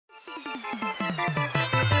We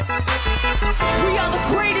are the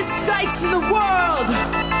greatest dykes in the world.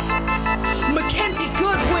 McKenzie,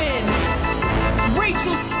 Goodwin,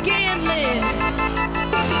 Rachel, Scanlon.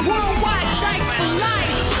 Worldwide dykes for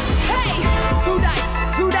life. Hey, two dykes,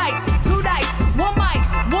 two dykes, two dykes. One mic,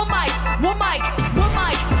 one mic, one mic, one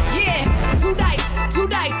mic. Yeah, two dykes, two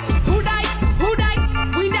dykes. Who dykes? Who dykes?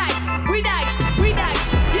 We dykes, we dykes, we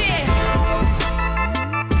dykes. Yeah.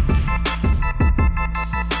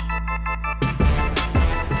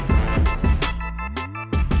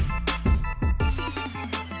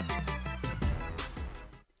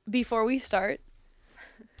 Before we start,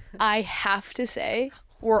 I have to say,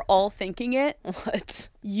 we're all thinking it. What?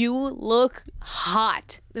 You look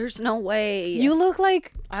hot. There's no way. You look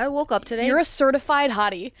like I woke up today. you're a certified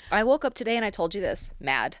hottie. I woke up today and I told you this.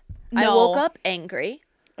 Mad. No. I woke up angry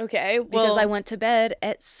Okay, well, because I went to bed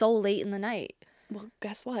at so late in the night. well,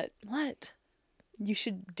 guess what? What? You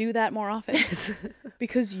should do that more often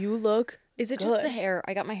because you look Is it just good. the hair?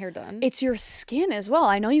 I got my hair done. It's your skin as well.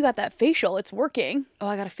 I know you got that facial. It's working. Oh,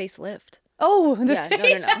 I got a facelift. Oh, the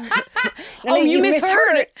Yeah, no. Oh, you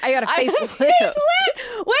misheard. I got a facelift.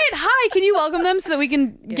 Wait, hi. Can you welcome them so that we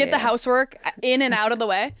can get the yeah. housework in and out of the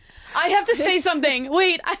way? I have to say something.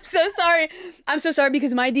 Wait, I'm so sorry. I'm so sorry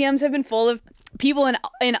because my DMs have been full of people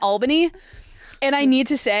in Albany, and I need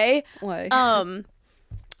to say, Why?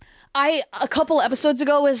 I a couple episodes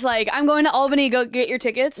ago was like, I'm going to Albany. Go get your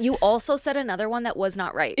tickets. You also said another one that was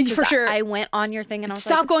not right. For 'Cause sure. I went on your thing and I was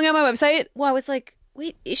Stop like, going on my website. well, I was like,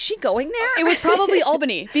 wait, is she going there? It was probably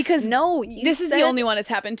Albany because No, you this is the said- only one it's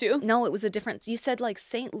happened to. No, it was a different. You said like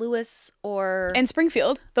St. Louis or And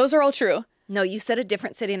Springfield. Those are all true. no, you said a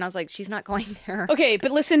different city, and I was like, she's not going there. Okay,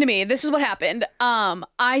 but listen to me. This is what happened.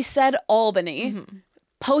 I said Albany,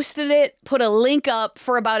 posted it, put a link up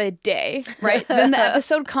for about a day, right? Then the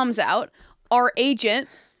episode comes out. Our agent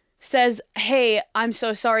says, hey, I'm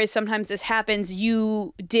so sorry. Sometimes this happens.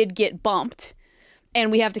 You did get bumped. And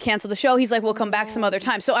we have to cancel the show. He's like, we'll come back some other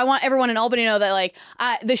time. So I want everyone in Albany to know that, like,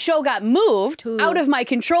 the show got moved out of my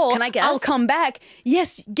control. Can I guess? I'll come back.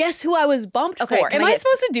 Yes, guess who I was bumped Okay, for? can Am I I get-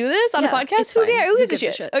 supposed to do this on a Yeah, podcast? it's Who fine. cares? Who gives a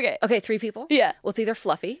gives shit? Okay. Okay, 3 people? Yeah. Well, it's either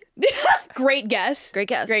Fluffy. Great guess. Great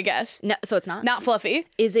guess. Great guess. No, so it's not? Not Fluffy.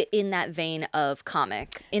 Is it in that vein of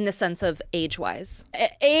comic, in the sense of age-wise?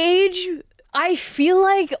 Age, I feel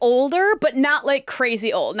like older, but not like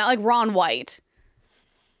crazy old. Not like Ron White.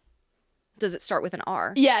 Does it start with an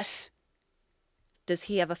R? Yes. Does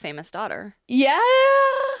he have a famous daughter? Yeah.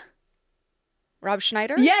 Rob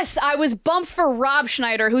Schneider? Yes, I was bumped for Rob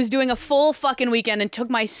Schneider, who's doing a full fucking weekend and took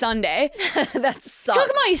my Sunday. That sucks.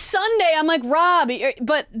 Took my Sunday. I'm like, Rob,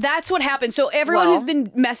 but that's what happened. So everyone Well- who's been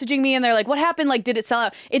messaging me and they're like, what happened? Like, did it sell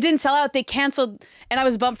out? It didn't sell out. They canceled, and I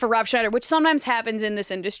was bumped for Rob Schneider, which sometimes happens in this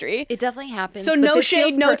industry. It definitely happens. So but no this shade,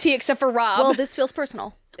 feels no tea, except for Rob. Well, this feels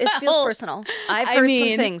personal. It feels Well, personal. I've I heard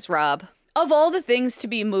mean- some things, Rob. Of all the things to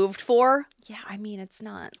be moved for, Yeah, I mean, it's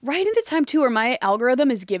not. right at the time too where my algorithm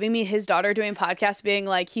is giving me his daughter doing podcasts being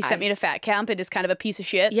like, he sent me to fat camp and is kind of a piece of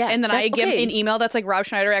shit. Yeah, And then that- I give okay. an email that's like, Rob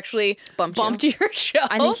Schneider actually Bumped bumped your show.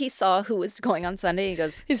 I think he saw who was going on Sunday. He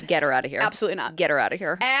goes, get her out of here. Absolutely not. Get her out of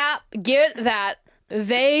here. Get that.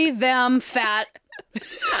 They, them, fat.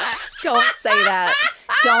 Don't say that.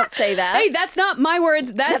 Don't say that. Hey, that's not my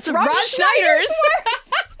words. That's Rob Rob Schneider's Schneider's.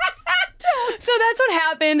 So that's what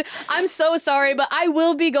happened. I'm so sorry, but I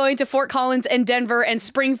will be going to Fort Collins and Denver and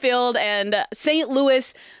Springfield and St.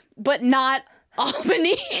 Louis, but not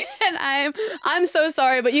Albany. And I'm so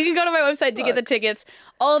sorry, but you can go to my website to get the tickets.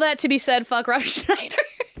 All that to be said, fuck Rob Schneider.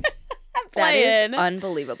 That is playing.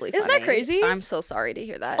 unbelievably funny. Isn't that crazy? I'm so sorry to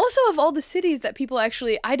hear that. Also, of all the cities that people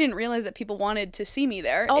actually, I didn't realize that people wanted to see me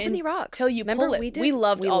there. Albany rocks. Till you Remember pull it. we did? We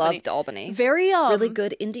loved we Albany. loved Albany. Very really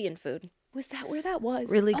good Indian food. Was that where that was?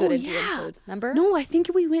 Really good Oh, Indian yeah. food. Remember? No, I think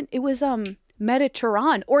we went. It was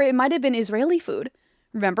Mediterranean, or it might have been Israeli food.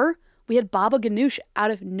 Remember? We had baba ganoush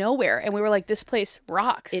out of nowhere, and we were like, "This place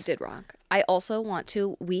rocks." It did rock. I also want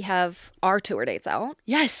to. We have our tour dates out.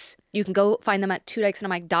 Yes. You can go find them at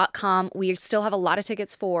twodykesandamic.com. We still have a lot of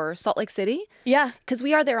tickets for Salt Lake City Yeah. because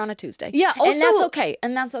we are there on a Tuesday. Yeah, and also- that's okay.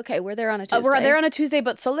 And that's okay. We're there on a Tuesday. We're there on a Tuesday,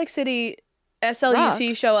 but Salt Lake City, SLUT Rocks.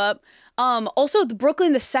 show up. Also, the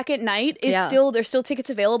Brooklyn, the second night is Yeah. there's still tickets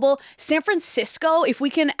available. San Francisco, if we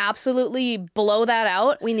can absolutely blow that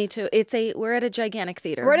out. We need to. We're at a gigantic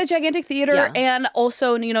theater. We're at a gigantic theater, Yeah. and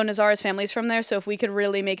also, Nazara's family's from there, so if we could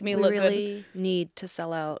really make me we look good. really need to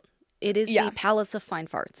sell out. It is Yeah. the Palace of Fine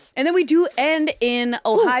Farts. And then we do end in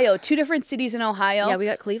Ohio, 2 different cities in Ohio. Yeah, we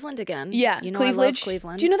got Cleveland again. Yeah, You know Cleveland. I love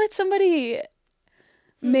Cleveland. Do you know that somebody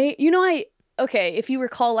okay, if you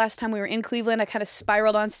recall last time we were in Cleveland, I kind of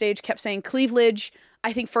spiraled on stage, kept saying Cleveland.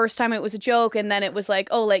 I think first time it was a joke, and then it was like,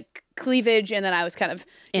 oh, like cleavage, and then I was kind of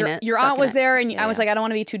your stuck aunt in was it. there, and Yeah, I was yeah. like, I don't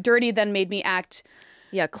want to be too dirty. Then made me act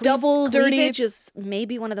Yeah, double dirty. Cleavage is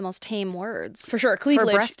maybe one of the most tame words. For sure, cleavage.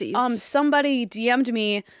 For breasties. Somebody DM'd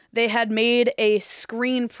me. They had made a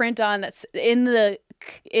screen print on that's in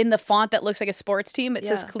the font that looks like a sports team. It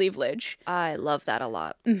says Yeah. cleavage. I love that a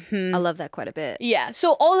lot. I love that quite a bit. Yeah.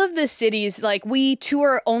 So all of the cities, like we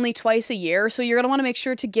tour only twice a year. So you're going to want to make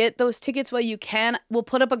sure to get those tickets while you can. We'll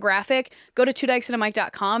put up a graphic. Go to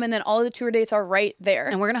twodykesandamike.com and then all the tour dates are right there.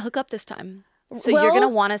 And we're going to hook up this time. So Well- you're going to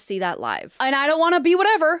want to see that live. And I don't want to be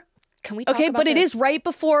whatever. Can we talk Okay, about but it this? is right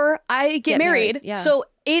before I get married. Yeah. So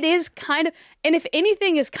it is kind of, and if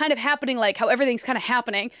anything is kind of happening, like how everything's kind of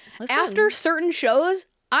happening, Listen. after certain shows,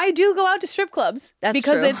 I do go out to strip clubs. That's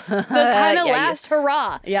because true. it's the kind of Yeah, last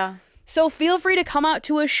hurrah. Yeah. So feel free to come out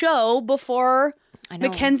to a show before I know.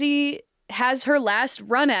 McKenzie has her last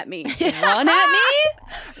run at me. Run at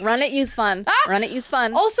me? Run it, use fun. Run it, use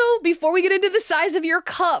fun. Also, before we get into the size of your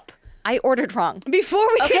cup, I ordered wrong. Before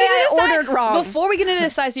we Okay, get into I the size, ordered wrong. Before we get into the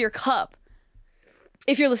size of your cup,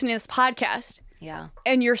 if you're listening to this podcast Yeah.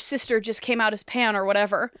 and your sister just came out as pan or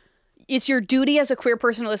whatever, it's your duty as a queer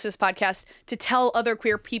person to listen to this podcast to tell other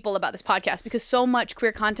queer people about this podcast because so much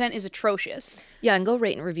queer content is atrocious. Yeah, and go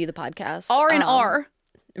rate and review the podcast. R and R.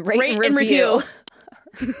 Rate and review.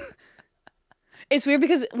 It's weird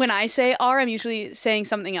because when I say R, I'm usually saying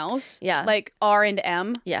something else. Yeah. Like R and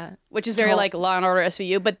M. Yeah. Which is very like Law and Order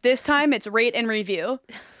SVU. But this time it's rate and review.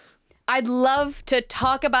 I'd love to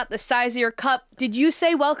talk about the size of your cup. Did you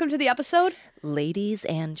say welcome to the episode? Ladies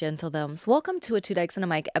and gentledoms, welcome to a Two Dykes and a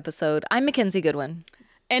Mic episode. I'm McKenzie Goodwin.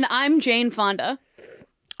 And I'm Jane Fonda.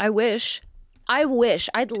 I wish.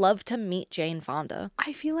 I'd love to meet Jane Fonda.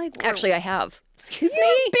 I feel like Actually, I have. Excuse me.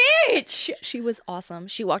 you bitch. She was awesome.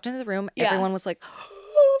 She walked into the room. Yeah. Everyone was like,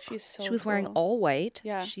 She's so she was wearing cool. all white.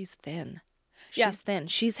 Yeah. She's thin. Yeah. She's thin.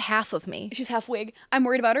 She's half of me. She's half wig. I'm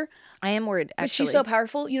worried about her. I am worried, But actually. she's so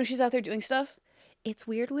powerful. You know, she's out there doing stuff. It's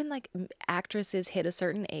weird when like actresses hit a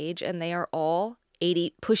certain age and they are all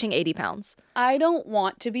pushing 80 pounds. I don't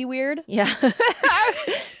want to be weird. Yeah.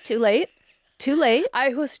 Too late. Too late.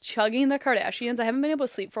 I was chugging the Kardashians. I haven't been able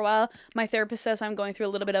to sleep for a while. My therapist says I'm going through a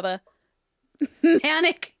little bit of a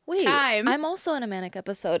manic time. I'm also in a manic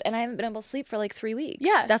episode and I haven't been able to sleep for like 3 weeks.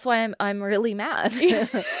 Yeah. That's why I'm really mad.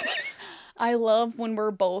 I love when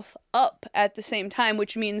we're both up at the same time,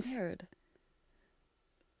 which means Weird.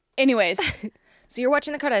 anyways, So you're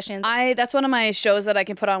watching the Kardashians. that's one of my shows that I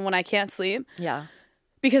can put on when I can't sleep Yeah.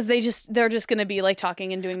 because they're just going to be like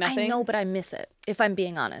talking and doing nothing. I know, but I miss it, if I'm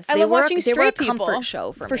being honest. I love watching they straight were a people. comfort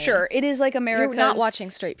show for me. sure. It is like America's You're not watching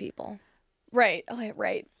straight people. Right. Oh,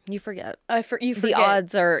 right. You forget. You forget. The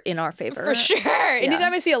odds are in our favor. For sure.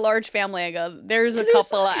 Anytime I see a large family, I go, there's a There's-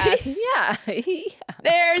 couple of S. Yeah.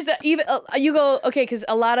 There's even you go, okay, because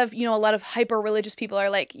a lot of hyper religious people are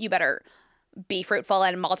like, you better be fruitful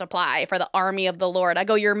and multiply for the army of the Lord. I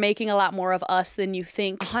go, you're making a lot more of us than you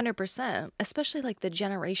think. 100%. Especially like the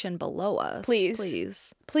generation below us. Please.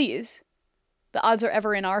 Please. Please. The odds are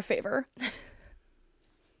ever in our favor.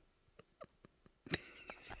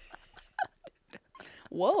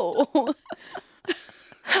 Whoa.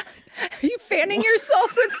 Are you fanning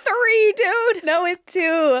yourself with 3, dude? No, it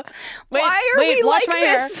too. Why are we watch like my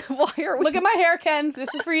hair. this? Why are we? Look at my hair, Ken.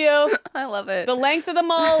 This is for you. I love it. The length of the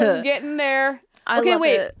mole is getting there. I Okay, love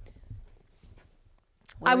wait. it.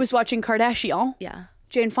 I was watching Kardashian. Yeah.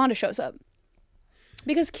 Jane Fonda shows up.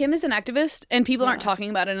 Because Kim is an activist and people aren't talking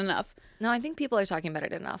about it enough. No, I think people are talking about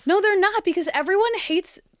it enough. No, they're not because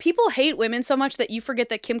people hate women so much that you forget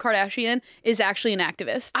that Kim Kardashian is actually an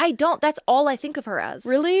activist. I don't. That's all I think of her as.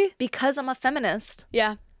 Really? Because I'm a feminist.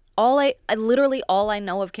 Yeah. Literally all I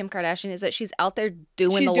know of Kim Kardashian is that she's out there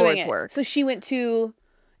doing She's the doing Lord's it. work. So she went to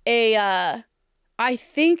I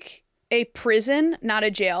think a prison, not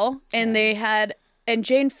a jail, and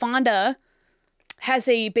Jane Fonda has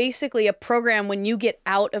basically a program when you get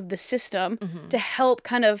out of the system to help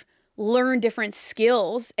kind of learn different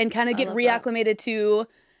skills and kind of get love reacclimated to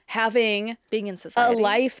having Being in a society.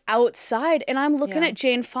 life outside. And I'm looking Yeah. at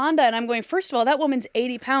Jane Fonda and I'm going, first of all, that woman's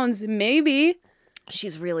 80 pounds, maybe,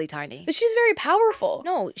 She's really tiny. but she's very powerful.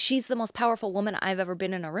 No, she's the most powerful woman I've ever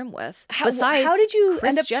been in a room with. How Besides did you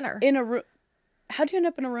Kris end up Jenner. in a room? How did you end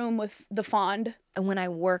up in a room with the Fond? And when I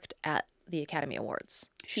worked at the Academy Awards,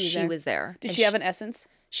 She was there. there. Did And she have an essence?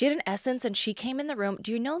 She had an essence, and she came in the room.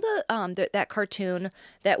 Do you know that cartoon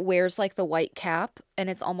that wears like the white cap, and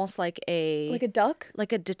it's almost like a duck?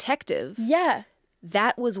 like a detective? Yeah.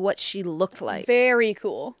 That was what she looked like. Very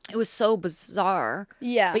cool. It was so bizarre.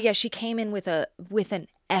 Yeah. But yeah, she came in with an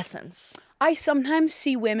essence. I sometimes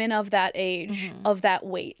see women of that age, of that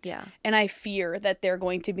weight. Yeah. And I fear that they're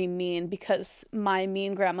going to be mean because my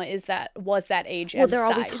mean grandma was that age Well, and they're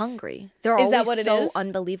always size. hungry. They're Is that always what it so is?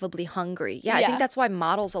 unbelievably hungry. Yeah, I Yeah. think that's why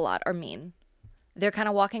models a lot are mean. They're kind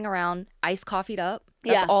of walking around iced coffee'd up.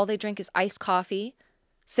 That's Yeah. all they drink is iced coffee,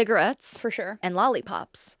 cigarettes, For sure. and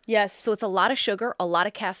lollipops. Yes. So it's a lot of sugar, a lot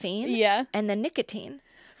of caffeine, Yeah, and then nicotine.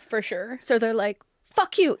 for sure. So they're like,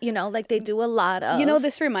 fuck you, you know, like they do a lot of... You know,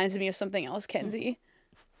 this reminds me of something else, Kenzie.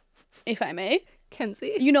 If I may.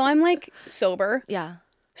 Kenzie? You know, I'm like sober. Yeah.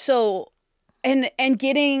 So, and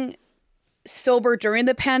getting sober during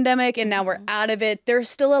the pandemic and now we're out of it, there's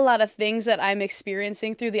still a lot of things that I'm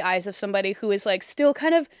experiencing through the eyes of somebody who is like still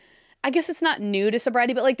kind of, I guess it's not new to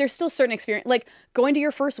sobriety, but like there's still certain experience. Like going to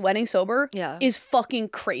your first wedding sober Yeah. is fucking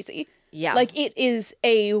crazy. Yeah. Like it is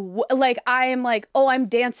like I am like, oh, I'm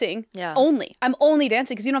dancing. Yeah. I'm only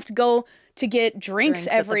dancing because you don't have to go to get drinks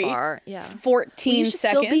at the every bar. Yeah. 14 You should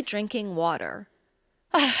seconds. still be drinking water.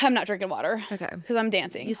 I'm not drinking water. Okay. Because I'm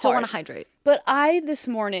dancing. You still hard. want to hydrate. But this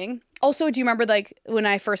morning, also, do you remember like when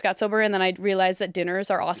I first got sober and then I realized that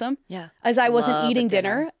dinners are awesome? Yeah. As I wasn't Love a eating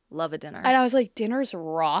dinner. Love a dinner. And I was like, dinners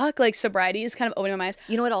rock. Like sobriety is kind of opening my eyes.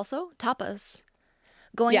 You know what also? Tapas.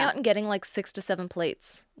 Going Yeah. out and getting like 6 to 7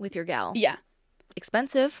 plates with your gal. Yeah.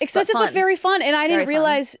 Expensive. Expensive, but fun. very fun. And I Very didn't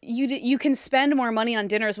realize you can spend more money on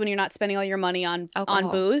dinners when you're not spending all your money on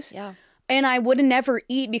Alcohol. booze. Yeah. And I would never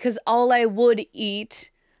eat because all I would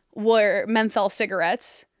eat were menthol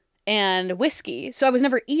cigarettes and whiskey. So I was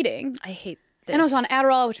never eating. I hate this. And I was on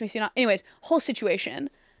Adderall, which makes you not. Anyways, whole situation.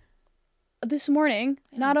 This morning,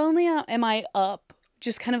 not only am I up,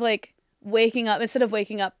 just kind of like waking up, instead of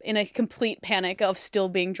waking up in a complete panic of still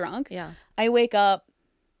being drunk, Yeah. I wake up,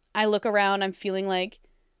 I look around, I'm feeling like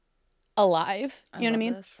alive. You know what I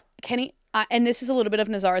mean? This. Kenny, and this is a little bit of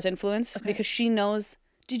Nazara's influence because she knows.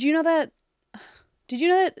 Did you know that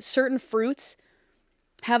certain fruits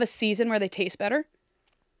have a season where they taste better?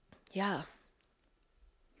 Yeah.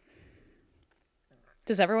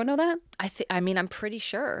 Does everyone know that? I mean, I'm pretty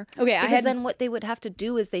sure. Okay, Because then what they would have to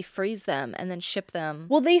do is they freeze them and then ship them.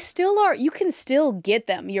 Well, they still are. You can still get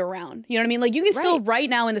them year round. You know what I mean? Like you can still Right. right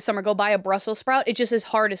now in the summer go buy a Brussels sprout. It just is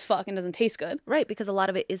hard as fuck and doesn't taste good. Right, because a lot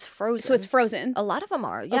of it is frozen. So it's frozen. A lot of them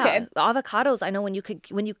are. Yeah. Okay. Avocados, I know when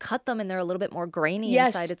you cut them and they're a little bit more grainy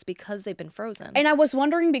Yes. inside, it's because they've been frozen. And I was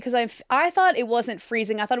wondering because I thought it wasn't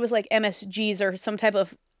freezing. I thought it was like MSGs or some type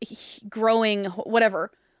of growing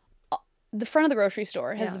whatever. The front of the grocery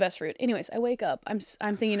store has Yeah. the best fruit. Anyways, I wake up. I'm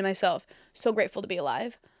thinking to myself, so grateful to be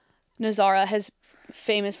alive. Nazara has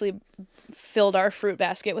famously filled our fruit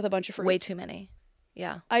basket with a bunch of fruits. Way too many.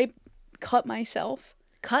 Yeah. I cut myself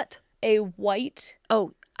Cut. a white.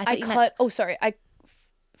 Oh, I thought I you cut. meant- Oh, sorry.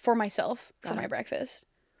 For myself for Got my it. breakfast.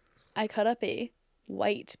 I cut up a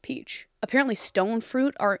white peach. Apparently, stone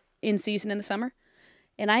fruit are in season in the summer,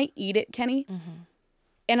 and I eat it, Kenny. Mm-hmm.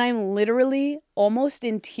 And I'm literally almost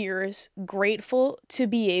in tears, grateful to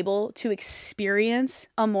be able to experience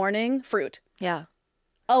a morning fruit. Yeah.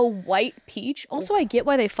 A white peach. Also, I get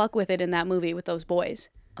why they fuck with it in that movie with those boys.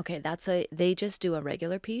 Okay, they just do a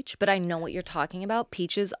regular peach, but I know what you're talking about.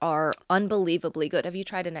 Peaches are unbelievably good. Have you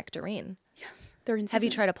tried a nectarine? Yes. They're in season. Have you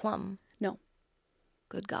tried a plum? No.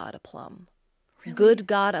 Good God, a plum. Really? Good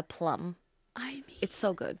God, a plum. I mean, It's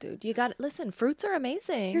so good, dude. You got it. Listen, fruits are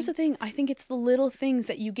amazing. here's the thing. I think it's the little things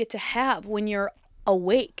that you get to have when you're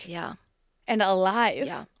awake Yeah. and alive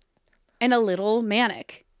Yeah. and a little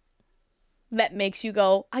manic that makes you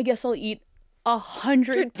go, I guess I'll eat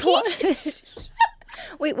 100 peaches.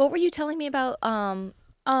 Wait, what were you telling me about? I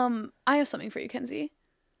have something for you, Kenzie.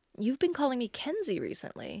 You've been calling me Kenzie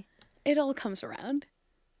recently. It all comes around.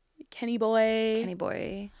 Kenny boy. Kenny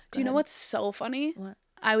boy. Do you know what's so funny? What?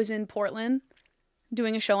 I was in Portland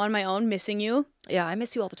doing a show on my own, missing you. Yeah, I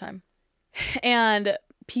miss you all the time. And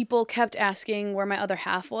people kept asking where my other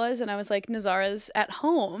half was. And I was like, Nazara's at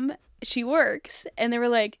home. She works. And they were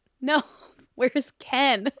like, no, where's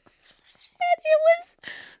Ken? And it was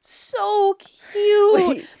so cute.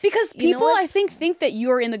 Wait, because you know people, I what's- think that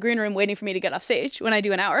you're in the green room waiting for me to get off stage when I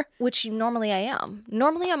do an hour. Which normally I am.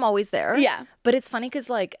 Normally I'm always there. Yeah. But it's funny because,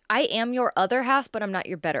 like, I am your other half, but I'm not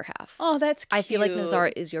your better half. Oh, that's cute. I feel like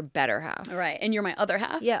Nazara is your better half. Right. And you're my other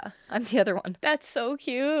half. Yeah, I'm the other one. That's so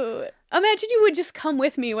cute. Imagine you would just come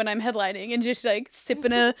with me when I'm headlining and just like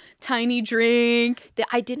sipping a tiny drink.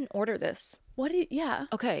 I didn't order this. Yeah.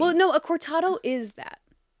 Okay. Well, no, a cortado is that.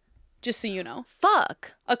 Just so you know.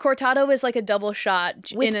 Fuck. A cortado is like a double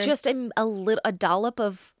shot. With in just a dollop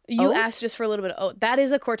of You oat? asked just for a little bit of oat. That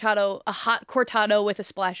is a cortado, a hot cortado with a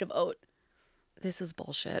splash of oat. This is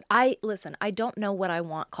bullshit. Listen, I don't know what I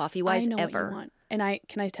want coffee-wise I know ever. what you want. And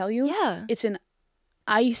can I tell you? Yeah. It's an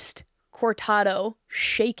iced cortado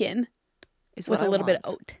shaken with a little bit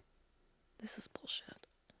of oat. This is bullshit.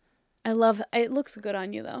 I love it. Looks good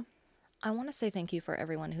on you though. I want to say thank you for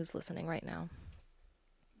everyone who's listening right now.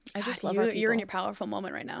 I just love you. our people. You're in your powerful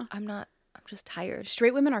moment right now. I'm just tired.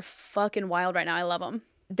 Straight women are fucking wild right now. I love them.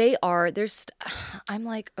 They are. I'm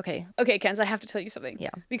like, okay. Okay, Kenz, I have to tell you something. Yeah.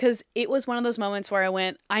 Because it was one of those moments where I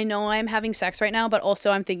went, I know I'm having sex right now, but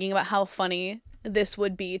also I'm thinking about how funny this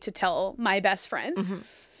would be to tell my best friend. Mm-hmm.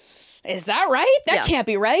 Is that right? That can't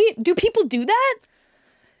be right. Do people do that?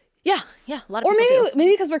 Yeah. A lot of people do. Or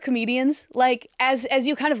maybe because we're comedians, like as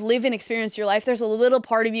you kind of live and experience your life, there's a little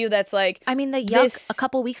part of you that's like, I mean, the yuck a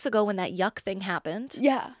couple weeks ago when that yuck thing happened.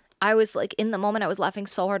 Yeah. I was like, in the moment, I was laughing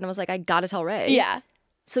so hard and I was like, I gotta tell Ray. Yeah.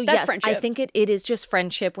 So That's yes, friendship. I think it is just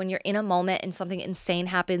friendship when you're in a moment and something insane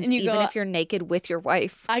happens, And you even go, if you're naked with your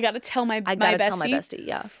wife. I gotta tell my I gotta bestie. tell my bestie,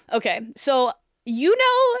 yeah. Okay, so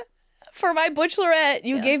for my bachelorette,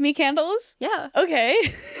 you gave me candles? Yeah. Okay.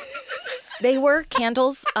 They were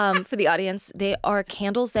candles, for the audience, they are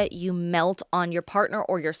candles that you melt on your partner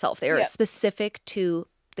or yourself. They are specific to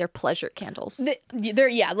their pleasure candles.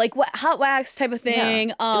 They're, like hot wax type of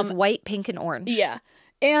thing. It was white, pink, and orange. Yeah.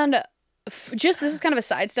 And this is kind of a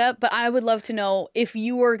sidestep, but I would love to know if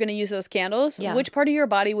you were going to use those candles, which part of your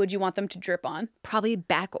body would you want them to drip on? Probably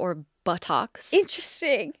back or buttocks.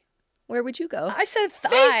 Interesting. Where would you go? I said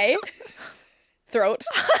thigh. Throat.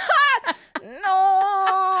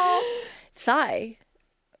 No. Thigh.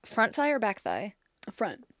 Front thigh or back thigh?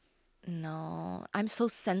 Front. No. I'm so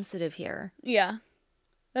sensitive here. Yeah.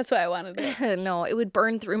 That's why I wanted it. No, it would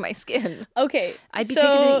burn through my skin. Okay. I'd be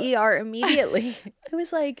taken to the ER immediately. I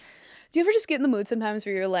was like, do you ever just get in the mood sometimes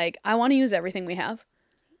where you're like, I want to use everything we have?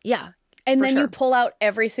 Yeah. And then you pull out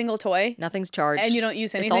every single toy. Nothing's charged. And you don't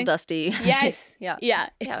use anything. It's all dusty. Yes. Yeah.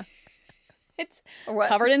 Yeah. It's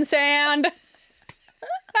covered in sand.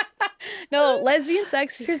 No, lesbian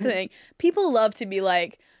sex, here's the thing. People love to be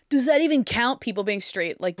like, does that even count? People being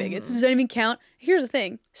straight like bigots. Does that even count? Here's the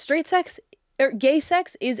thing. Straight sex or gay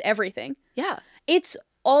sex is everything. Yeah. It's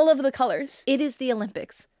all of the colors. It is the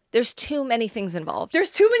Olympics. There's too many things involved.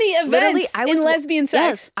 There's too many events in lesbian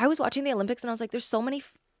sex. Yes, I was watching the Olympics and I was like, there's so many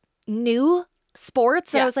new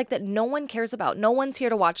sports that I was like, that no one cares about. No one's here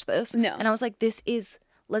to watch this. No. And I was like, this is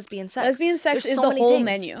lesbian sex. Lesbian sex There's is so the many whole things.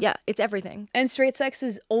 menu. Yeah, it's everything. And straight sex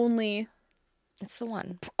is only... It's the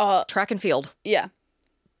one. Track and field. Yeah.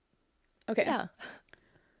 Okay. Yeah.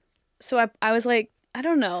 So I was like, I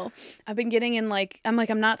don't know. I've been getting in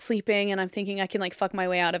I'm not sleeping and I'm thinking I can fuck my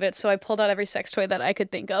way out of it. So I pulled out every sex toy that I could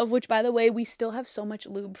think of, which by the way, we still have so much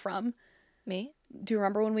lube from. Me? Do you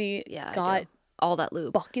remember when we I got do. All that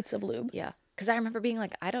lube? Buckets of lube. Yeah. Because I remember being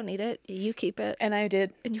like, I don't need it. You keep it. And I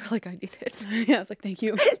did. And you were like, I need it. Yeah, I was like, thank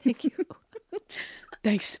you. Thank you.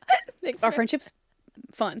 Thanks. Thanks. Our friendship's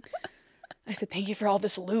fun. I said, thank you for all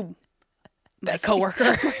this lube. My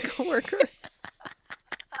coworker. My coworker.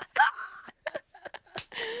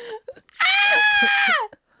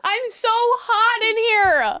 I'm so hot in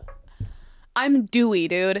here. I'm dewy,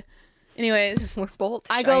 dude. Anyways, we're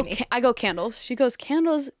both shiny. I go candles. She goes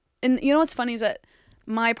candles. And you know what's funny is that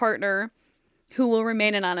my partner, who will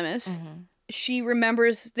remain anonymous, she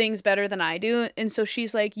remembers things better than I do. And so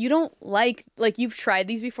she's like, you don't like you've tried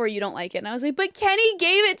these before, you don't like it. And I was like, but Kenny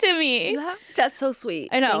gave it to me. That's so sweet.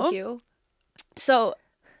 I know. Thank you. So,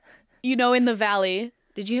 in the valley.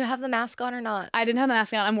 Did you have the mask on or not? I didn't have the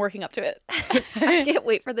mask on. I'm working up to it. I can't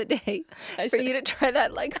wait for the day for you to try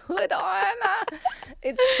that hood on.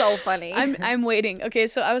 It's so funny. I'm waiting. Okay,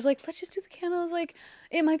 so I was like, let's just do the candles.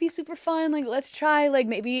 It might be super fun. Let's try.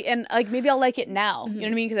 Maybe I'll like it now. You know what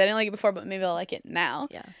I mean? Because I didn't like it before, but maybe I'll like it now.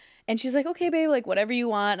 Yeah. And she's like, okay, babe, whatever you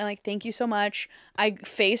want. And I'm like, thank you so much. I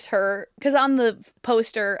face her because on the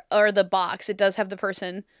poster or the box, it does have the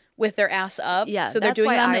person with their ass up. Yeah, so they're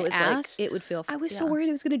doing it on the Like, ass. it would feel. I was so worried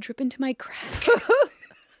it was gonna drip into my crack. I'm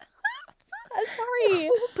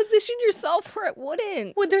sorry. Position yourself where it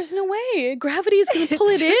wouldn't. Well, there's no way. Gravity is gonna pull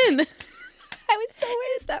it in. I was so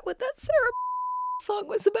worried. Is that what that Sarah song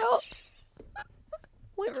was about?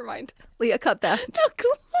 Never mind. Leah, cut that.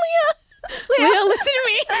 Leah, listen to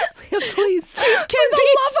me. Leah, please. Keep For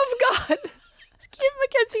the love of God. Keep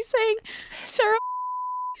McKenzie saying Sarah.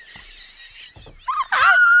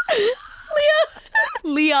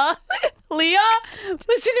 Leah, listen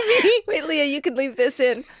to me. Wait, Leah, you can leave this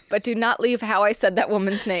in, but do not leave how I said that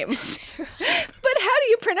woman's name. But how do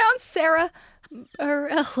you pronounce Sarah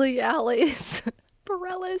Bareilles?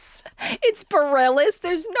 Bareilles. It's Bareilles.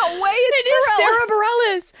 There's no way it is Sarah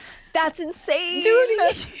Bareilles. That's insane. Dude,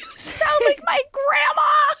 you sound like my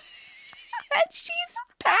grandma. And she's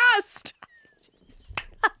passed.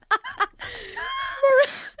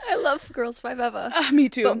 I love Girls Five Eva. Me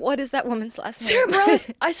too. But what is that woman's last name? Sarah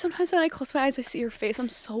Bareilles. I sometimes when I close my eyes, I see her face. I'm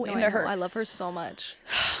so No, into her. I love her so much.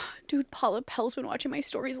 Dude, Paula Pell's been watching my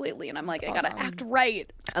stories lately, and I'm like, I gotta awesome. act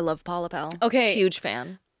right. I love Paula Pell. Okay. Huge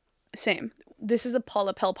fan. Same. This is a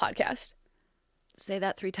Paula Pell podcast. Say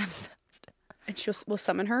that 3 times fast. And we'll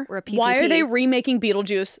summon her. We're a PPP. Why are they remaking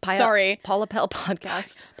Beetlejuice? Sorry. Paula Pell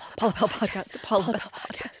podcast. Paula Pell podcast. Paula Pell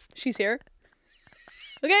podcast. She's here.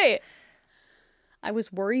 Okay. I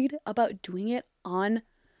was worried about doing it on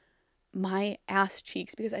my ass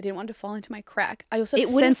cheeks because I didn't want it to fall into my crack. I also have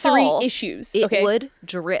sensory issues. It would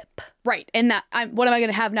drip. Right. And what am I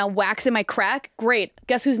going to have now? Wax in my crack? Great.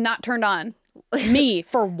 Guess who's not turned on? Me,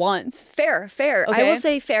 for once. Fair. Okay. I will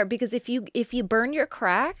say fair because if you burn your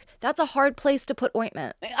crack, that's a hard place to put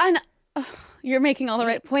ointment. You're making all the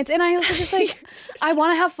right points. And I also just like, I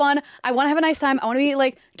want to have fun. I want to have a nice time. I want to be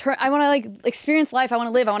like, I want to like experience life. I want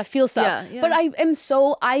to live. I want to feel stuff. Yeah. But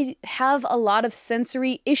I have a lot of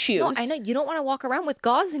sensory issues. No, I know. You don't want to walk around with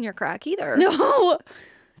gauze in your crack either. No.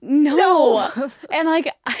 And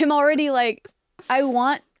like, I'm already like, I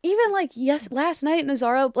want, even like, last night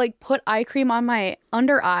Nazara like put eye cream on my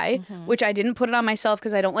under eye, which I didn't put it on myself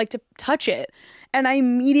because I don't like to touch it. And I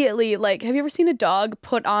immediately like, have you ever seen a dog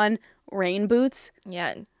put on rain boots?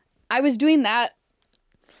 Yeah. I was doing that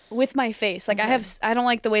with my face. Like I don't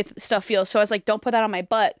like the way stuff feels. So I was like, don't put that on my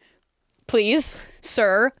butt, please,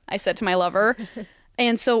 sir. I said to my lover.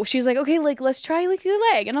 And so she's like, okay, like let's try like your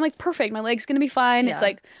leg. And I'm like, perfect. My leg's going to be fine. Yeah. It's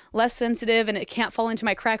like less sensitive and it can't fall into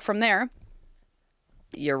my crack from there.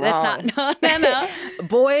 You're wrong. That's not, no.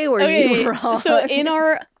 Boy, were you wrong. So in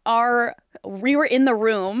we were in the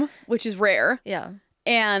room, which is rare. Yeah.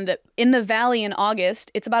 And in the valley in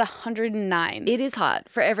August, it's about 109. It is hot.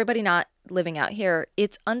 For everybody not living out here,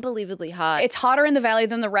 it's unbelievably hot. It's hotter in the valley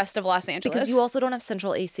than the rest of Los Angeles. Because you also don't have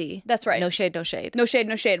central AC. That's right. No shade, no shade. No shade,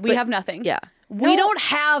 no shade. We have nothing. Yeah. We don't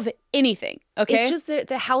have anything, okay? It's just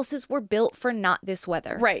the houses were built for not this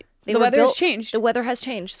weather. Right. The weather has changed. The weather has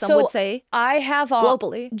changed. Some would say I have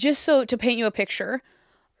globally. Just so to paint you a picture,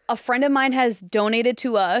 a friend of mine has donated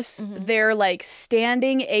to us their like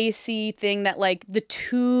standing AC thing that like the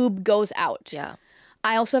tube goes out. Yeah.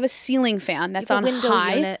 I also have a ceiling fan that's on window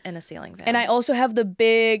high. Unit and a ceiling fan. And I also have the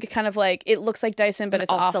big kind of like, it looks like Dyson, but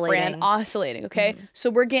it's off-brand, oscillating, okay? So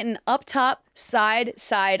we're getting up top, side,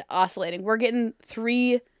 oscillating. We're getting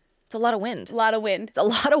 3... It's a lot of wind. A lot of wind. It's a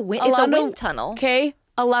lot of wind. It's a wind tunnel. Okay?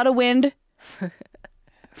 A lot of wind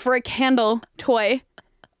for a candle toy.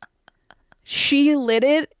 She lit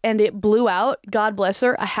it and it blew out, God bless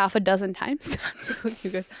her, a half a dozen times. So you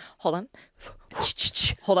guys, hold on.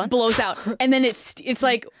 Hold on. Blows out. And then it's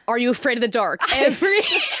like, are you afraid of the dark? Every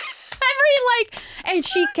like,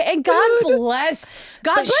 and God bless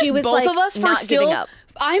she was both like, of us for not still giving up.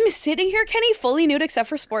 I'm sitting here, Kenny, fully nude except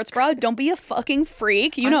for sports bra. Don't be a fucking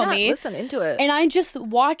freak. You know me. Listen into it. And I'm just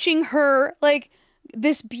watching her, like,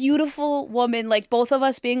 this beautiful woman, like both of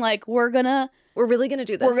us being like, we're really gonna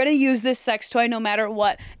do this. We're gonna use this sex toy no matter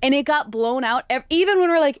what. And it got blown out. Even when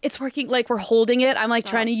we're like, it's working, like we're holding it. I'm like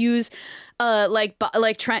trying to use, like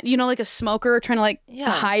a smoker, trying to like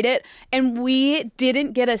hide it. And we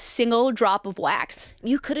didn't get a single drop of wax.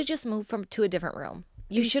 You could have just moved to a different room.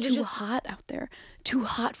 You should have just. Too hot out there. Too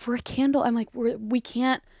hot for a candle. I'm like, we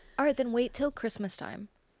can't. All right, then wait till Christmas time.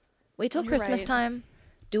 Wait till Christmas time.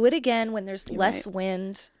 Do it again when there's less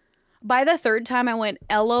wind. By the third time, I went,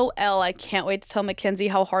 LOL, I can't wait to tell McKenzie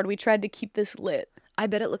how hard we tried to keep this lit. I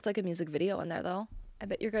bet it looked like a music video in there, though. I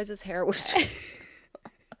bet your guys' hair was just...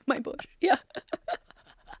 My bush. Yeah.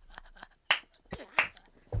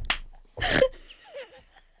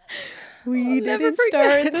 We didn't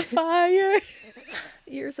start the fire.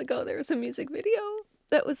 Years ago, there was a music video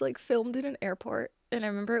that was like filmed in an airport. And I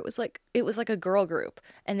remember it was like a girl group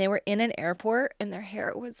and they were in an airport and their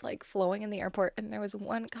hair was like flowing in the airport. And there was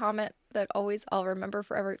one comment that I'll remember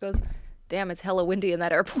forever. It goes, damn, it's hella windy in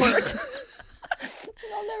that airport.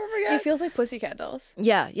 I'll never forget. It feels like Pussycat Dolls.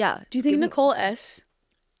 Yeah. Do you think Nicole S?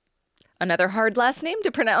 Another hard last name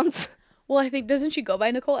to pronounce. Well, I think, doesn't she go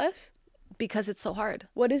by Nicole S? Because it's so hard.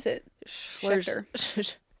 What is it? Schlechter.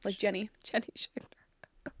 Like Jenny. Jenny Schlechter.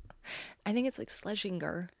 I think it's like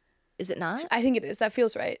Schlesinger. Is it not? I think it is. That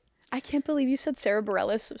feels right. I can't believe you said Sarah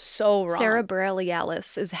Bareilles so wrong. Sarah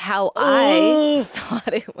Bareilles is how I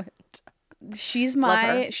thought it went.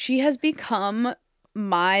 She has become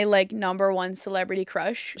my like #1 celebrity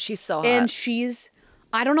crush. She's so hot. And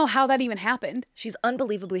I don't know how that even happened. She's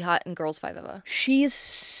unbelievably hot in Girls Five Eva. She's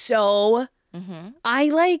so,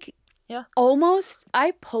 I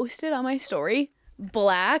posted on my story,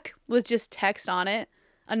 black with just text on it.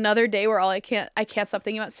 another day where I can't stop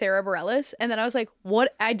thinking about Sarah Bareilles. And then I was like,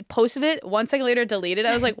 what? I posted it 1 second later, deleted.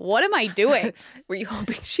 I was like, what am I doing? Were you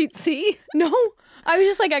hoping she'd see? No. I was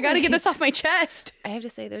just like, I got to get this off my chest. I have to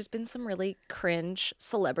say, there's been some really cringe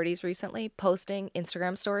celebrities recently posting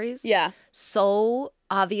Instagram stories. Yeah. So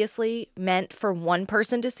obviously meant for one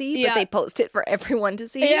person to see, but they post it for everyone to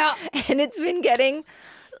see. Yeah. And it's been getting...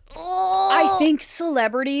 I think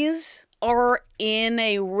celebrities are in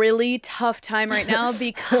a really tough time right now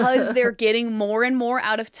because they're getting more and more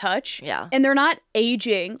out of touch. Yeah. And they're not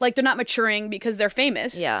aging. Like, they're not maturing because they're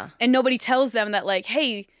famous. Yeah. And nobody tells them that, like,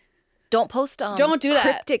 hey... Don't post don't do that.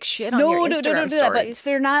 Cryptic shit on your Instagram don't do that. stories. But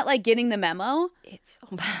they're not, like, getting the memo. It's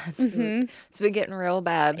so bad, dude. It's been getting real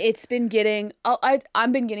bad. It's been getting...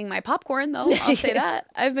 I've been getting my popcorn, though. I'll say that.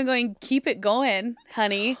 I've been going, keep it going,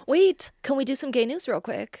 honey. Wait, can we do some gay news real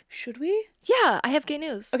quick? Should we? Yeah, I have gay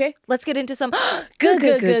news. Okay. Let's get into some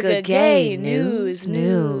good gay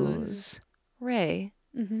news. Ray,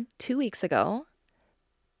 2 weeks ago,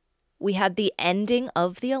 we had the ending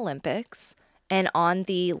of the Olympics. And on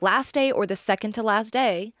the last day or the second to last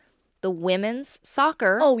day, the women's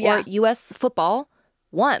soccer or U.S. football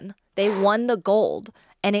won. They won the gold.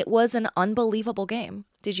 And it was an unbelievable game.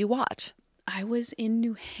 Did you watch? I was in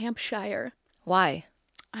New Hampshire. Why?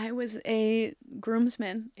 I was a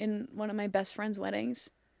groomsman in one of my best friend's weddings.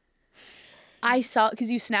 I saw, because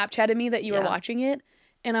you Snapchatted me that you were watching it.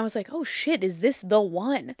 And I was like, oh shit, is this the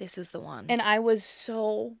one? This is the one. And I was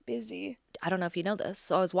so busy. I don't know if you know this.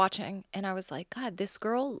 So I was watching and I was like, God, this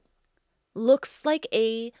girl looks like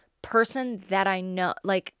a person that I know,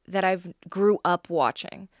 like that I've grew up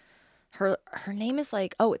watching. Her name is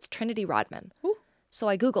like, it's Trinity Rodman. Ooh. So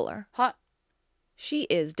I Google her. Hot. She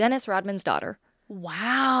is Dennis Rodman's daughter.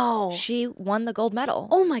 Wow. She won the gold medal.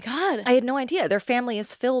 Oh my God. I had no idea. Their family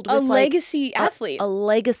is filled with a legacy athlete. A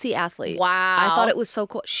legacy athlete. Wow. I thought it was so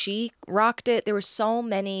cool. She rocked it. There were so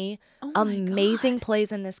many amazing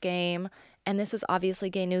plays in this game. And this is obviously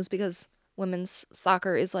gay news because women's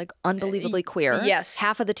soccer is like unbelievably queer. Yes.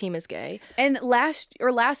 Half of the team is gay. And last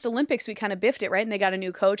Olympics, we kind of biffed it, right? And they got a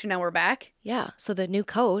new coach and now we're back. Yeah. So the new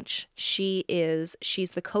coach, she's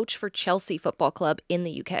the coach for Chelsea Football Club in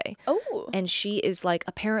the UK. Oh. And she is like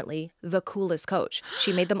apparently the coolest coach.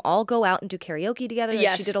 She made them all go out and do karaoke together.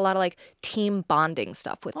 Yes. And she did a lot of like team bonding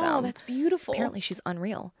stuff with them. Oh, that's beautiful. Apparently she's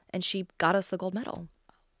unreal. And she got us the gold medal.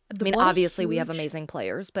 I mean, obviously we have amazing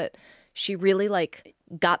players, but she really like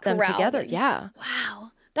got them together. Yeah.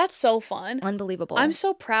 Wow. That's so fun. Unbelievable. I'm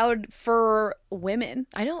so proud for women.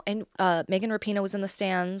 I know. And Megan Rapinoe was in the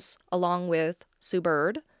stands along with Sue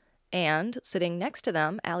Bird and sitting next to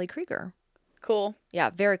them, Allie Krieger. Cool. Yeah,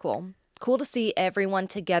 very cool. Cool to see everyone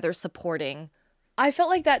together supporting. I felt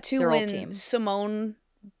like that too when team. Simone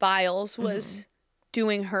Biles was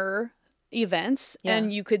doing her events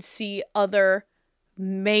and you could see other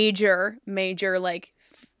major like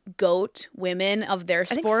GOAT women of their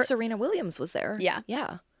sport. I think Serena Williams was there. Yeah.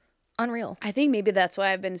 Yeah. Unreal. I think maybe that's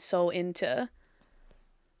why I've been so into,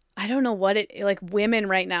 I don't know what like women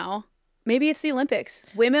right now. Maybe it's the Olympics.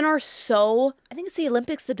 Women are so... I think it's the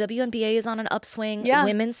Olympics. The WNBA is on an upswing. Yeah.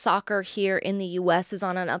 Women's soccer here in the U.S. is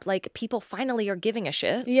on an up. Like, people finally are giving a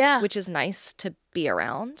shit. Yeah. Which is nice to be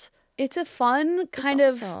around. It's a fun kind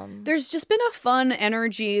of... There's just been a fun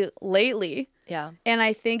energy lately. Yeah. And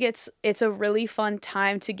I think it's a really fun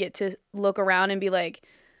time to get to look around and be like,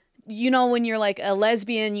 you know, when you're like a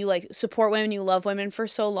lesbian, you like support women, you love women for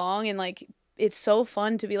so long. And like, it's so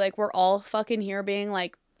fun to be like, we're all fucking here being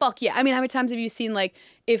like, fuck yeah. I mean, how many times have you seen like,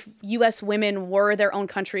 if U.S. women were their own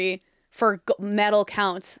country for medal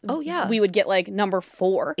counts, oh yeah, we would get like number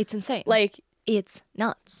 4. It's insane. Like, it's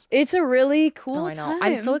nuts. It's a really cool I know. time.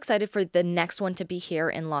 I'm so excited for the next one to be here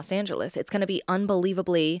in Los Angeles. It's going to be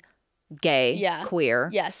unbelievably gay,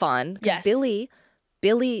 queer, fun. Yes.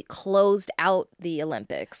 Billy closed out the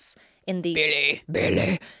Olympics in the...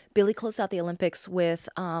 Billy closed out the Olympics with,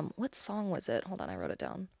 what song was it? Hold on, I wrote it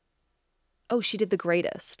down. Oh, she did The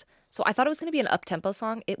Greatest. So I thought it was going to be an up-tempo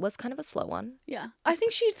song. It was kind of a slow one. Yeah. I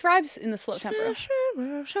think she thrives in the slow tempo.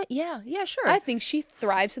 Yeah, sure. I think she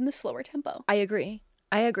thrives in the slower tempo. I agree.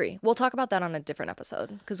 We'll talk about that on a different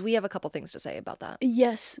episode because we have a couple things to say about that.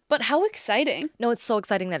 Yes, but how exciting. No, it's so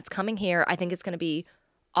exciting that it's coming here. I think it's going to be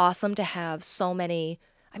awesome to have so many.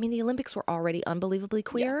 I mean, the Olympics were already unbelievably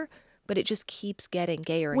queer, but it just keeps getting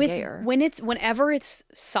gayer and gayer. Whenever it's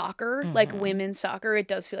soccer, like women's soccer, it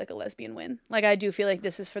does feel like a lesbian win. Like, I do feel like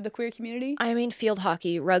this is for the queer community. I mean, field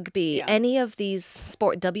hockey, rugby, any of these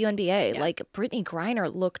WNBA, like Brittany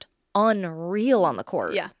Griner looked unreal on the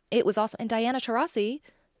court. Yeah. It was awesome. And Diana Taurasi,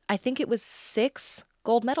 I think it was 6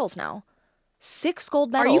 gold medals now. 6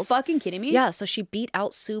 gold Are medals. you fucking kidding me? Yeah, so she beat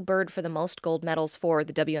out Sue Bird for the most gold medals for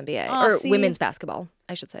the WNBA. Oh, or see? women's basketball,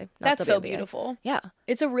 I should say. Not That's so WNBA. beautiful. Yeah.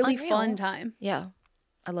 It's a really Unreal. fun time. Yeah.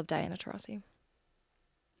 I love Diana Taurasi.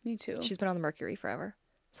 Me too. She's been on the Mercury forever.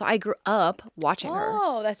 So I grew up watching her.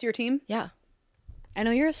 Oh, that's your team? Yeah. I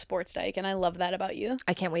know you're a sports dyke, and I love that about you.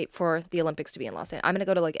 I can't wait for the Olympics to be in Los Angeles. I'm going to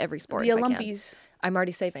go to like every sport The if I can. Olympies. I'm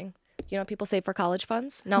already saving. You know, people save for college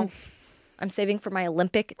funds. No, I'm saving for my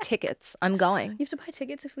Olympic tickets. I'm going. You have to buy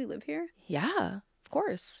tickets if we live here? Yeah, of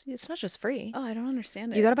course. It's not just free. Oh, I don't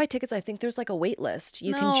understand it. You got to buy tickets. I think there's like a wait list.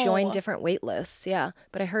 You can join No. different wait lists. Yeah.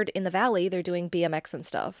 But I heard in the Valley, they're doing BMX and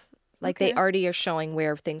stuff. Like Okay. they already are showing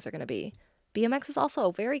where things are going to be. BMX is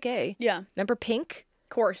also very gay. Yeah, Remember Pink?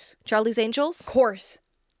 course. Charlie's Angels? Course.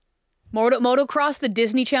 Motocross, the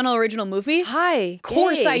Disney Channel original movie? Hi.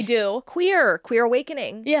 Course gay. I do. Queer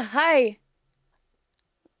Awakening. Yeah, hi.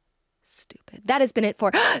 Stupid. That has been it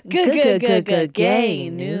for Gay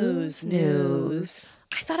news.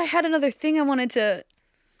 I thought I had another thing I wanted to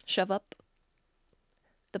Shove up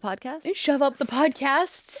the podcast. shove up the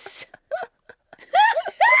podcasts.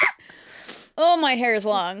 Oh, my hair is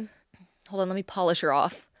long. Hold on, let me polish her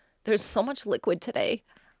off. There's so much liquid today.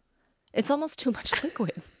 It's almost too much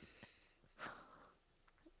liquid.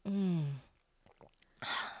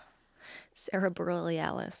 Sarah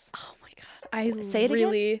Bareilles. Oh my god. I Say it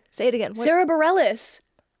really again. Say it again. What- Sarah Bareilles.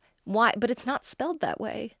 Why? But it's not spelled that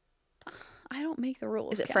way. I don't make the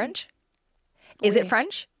rules. Is it Ken. French? Is it Oui.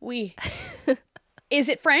 French? Oui. Is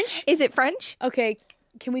it French? Is it French? Okay,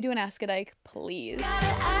 can we do an Ask a Dyke, please? Gotta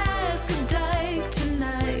ask a dyke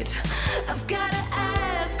tonight. I've gotta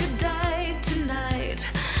ask a dyke tonight.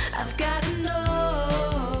 I've gotta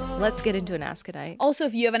know. Let's get into an Ask a Dyke. Also,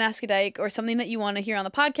 if you have an Ask a Dyke or something that you want to hear on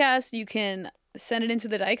the podcast, you can send it into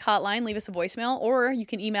the Dyke hotline, leave us a voicemail, or you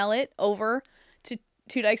can email it over to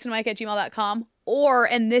twodykesandmike@gmail.com. Or,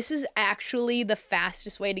 and this is actually the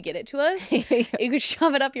fastest way to get it to us, you could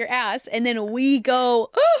shove it up your ass, and then we go,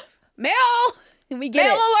 oh, mail! And we get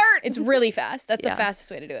Mail it. alert! It's really fast. That's Yeah. the fastest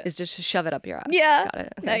way to do it. It's just to shove it up your ass. Yeah. Got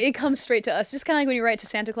it. No, Okay. it comes straight to us. Just kind of like when you write to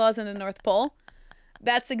Santa Claus in the North Pole.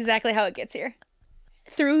 That's exactly how it gets here.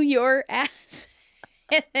 Through your ass.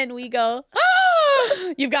 And then we go,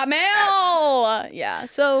 oh, you've got mail. Yeah,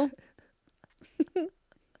 so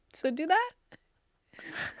do that.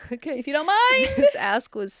 Okay. If you don't mind. This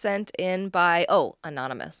ask was sent in by,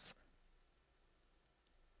 anonymous.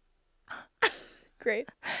 Great.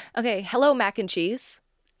 Okay. Hello, mac and cheese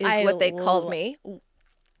is I what they called lo- me.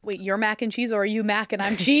 Wait, you're mac and cheese or are you mac and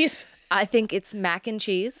I'm cheese? I think it's mac and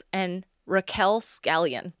cheese and Raquel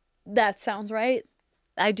Scallion. That sounds right.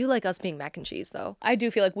 I do like us being mac and cheese, though. I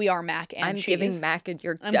do feel like we are mac and I'm cheese. giving mac and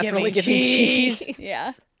you're I'm definitely giving giving cheese. cheese.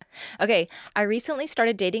 Yeah. Okay. I recently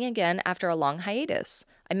started dating again after a long hiatus.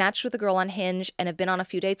 I matched with a girl on Hinge and have been on a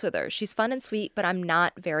few dates with her. She's fun and sweet, but I'm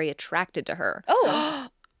not very attracted to her. Oh,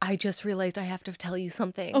 I just realized I have to tell you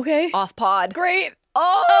something. okay. Off pod. Great.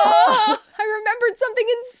 Oh, I remembered something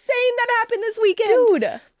insane that happened this weekend.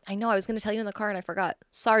 Dude. I know. I was going to tell you in the car and I forgot.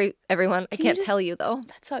 Sorry, everyone. I Can you can't just- tell you, though.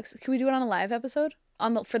 That sucks. Can we do it on a live episode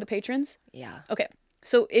for the patrons? Yeah. Okay.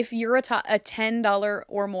 So if you're a $10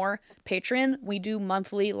 or more patron, we do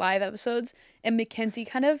monthly live episodes, and McKenzie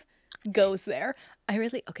kind of goes there.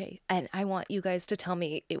 Okay. And I want you guys to tell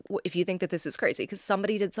me if you think that this is crazy, because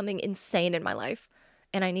somebody did something insane in my life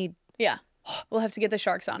and I need. Yeah. We'll have to get the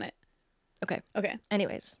sharks on it. Okay. Okay.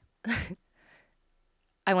 Anyways,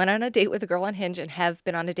 I went on a date with a girl on Hinge and have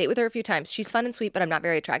been on a date with her a few times. She's fun and sweet, but I'm not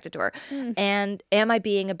very attracted to her. And am I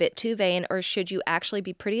being a bit too vain, or should you actually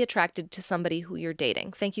be pretty attracted to somebody who you're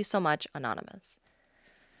dating? Thank you so much, Anonymous.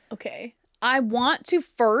 Okay. I want to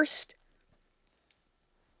first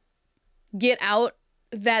get out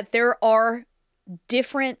that there are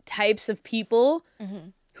different types of people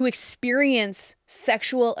who experience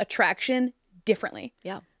sexual attraction differently.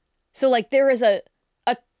 Yeah. So like there is a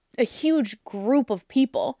huge group of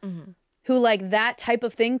people who like that type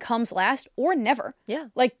of thing comes last or never. Yeah.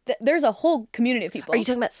 Like there's a whole community of people. Are you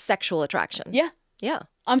talking about sexual attraction? Yeah. Yeah.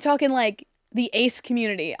 I'm talking like the ace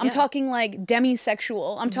community. I'm Yeah. talking like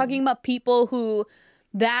demisexual. I'm talking about people who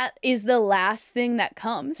that is the last thing that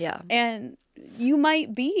comes. Yeah. And you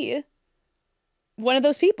might be one of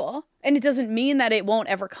those people. And it doesn't mean that it won't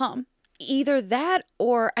ever come. Either that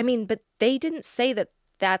or, but they didn't say that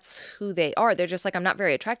that's who they are. They're just like, I'm not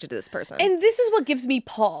very attracted to this person. And this is what gives me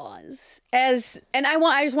pause. I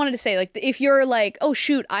just wanted to say, like, if you're like, oh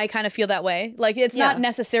shoot, I kind of feel that way. Like, it's Yeah. not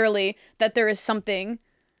necessarily that there is something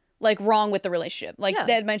like wrong with the relationship. Like Yeah.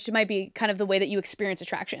 that might be kind of the way that you experience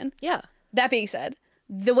attraction. yeah. That being said,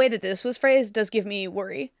 the way that this was phrased does give me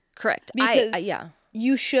worry. Correct. Because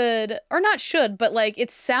you should, or not should, but like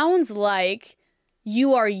it sounds like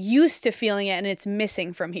you are used to feeling it and it's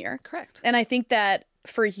missing from here. Correct. And I think that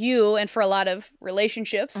for you and for a lot of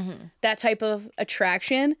relationships, that type of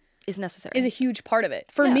attraction is necessary. Is a huge part of it.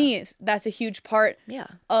 For me, that's a huge part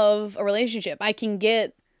of a relationship. I can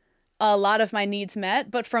get a lot of my needs met,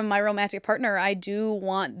 but from my romantic partner, I do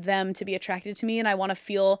want them to be attracted to me and I want to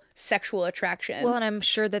feel sexual attraction. Well, and I'm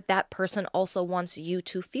sure that that person also wants you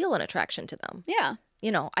to feel an attraction to them. Yeah.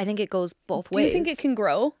 You know, I think it goes both ways. Do you think it can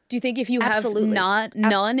grow? Do you think if you have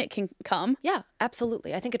none, it can come? Yeah,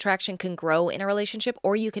 absolutely. I think attraction can grow in a relationship,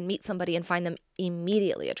 or you can meet somebody and find them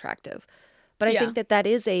immediately attractive. But I think that that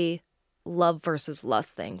is a love versus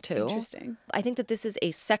lust thing too. Interesting. I think that this is a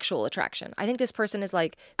sexual attraction. I think this person is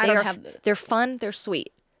like, they're fun, they're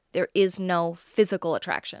sweet. There is no physical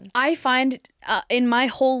attraction. I find in my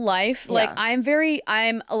whole life, like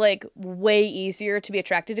I'm like way easier to be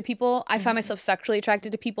attracted to people. I find myself sexually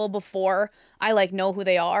attracted to people before I like know who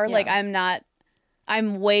they are. Yeah. Like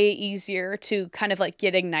I'm way easier to kind of like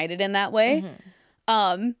get ignited in that way.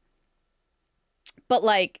 But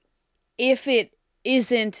like if it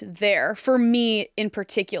isn't there, for me in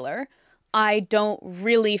particular, I don't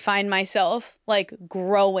really find myself like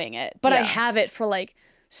growing it. But I have it for like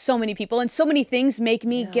so many people, and so many things make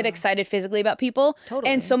me get excited physically about people.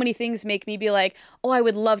 Totally. And so many things make me be like, oh, I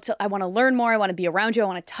would love to, I want to learn more. I want to be around you. I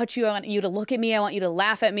want to touch you. I want you to look at me. I want you to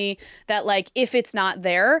laugh at me. That like, if it's not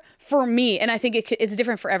there for me, and I think it's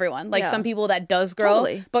different for everyone. Like some people that does grow,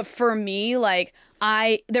 but for me, like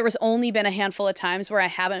there was only been a handful of times where I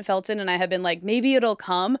haven't felt it and I have been like, maybe it'll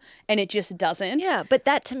come, and it just doesn't. Yeah, but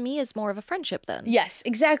that to me is more of a friendship then. Yes,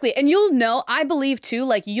 exactly. And you'll know, I believe too,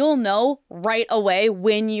 like you'll know right away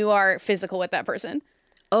when you are physical with that person.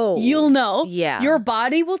 Oh. You'll know. Yeah. Your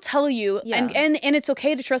body will tell you. Yeah. And it's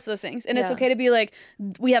okay to trust those things. And it's okay to be like,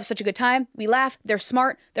 we have such a good time. We laugh. They're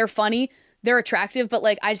smart. They're funny. They're attractive. But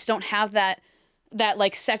like, I just don't have that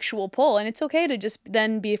like sexual pull, and it's okay to just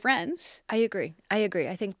then be friends. I agree.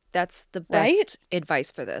 I think that's the best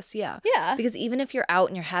advice for this. Yeah. Yeah. Because even if you're out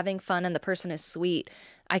and you're having fun and the person is sweet,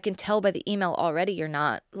 I can tell by the email already you're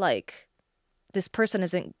not like, this person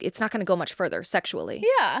isn't, it's not going to go much further sexually.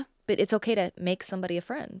 Yeah. But it's okay to make somebody a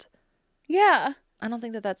friend. Yeah. I don't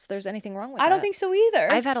think there's anything wrong with that. I don't think so either.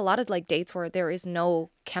 I've had a lot of like dates where there is no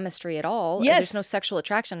chemistry at all. Yes. There's no sexual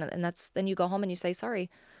attraction, and then you go home and you say, sorry,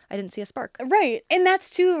 I didn't see a spark. Right. And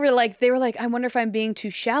that's too, they were like, I wonder if I'm being too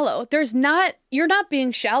shallow. You're not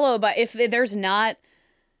being shallow, but if there's not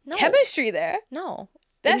chemistry there. No.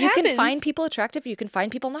 That happens. You can find people attractive. You can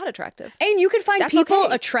find people not attractive. And you can find people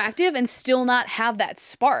attractive and still not have that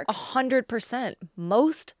spark. 100%.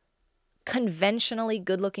 Most conventionally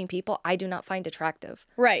good-looking people, I do not find attractive.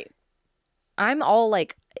 Right. I'm all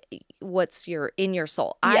like, what's in your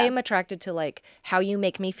soul? Yeah. I am attracted to like how you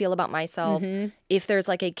make me feel about myself. If there's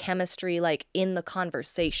like a chemistry like in the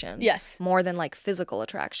conversation. Yes. More than like physical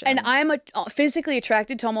attraction. And I'm physically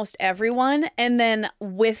attracted to almost everyone. And then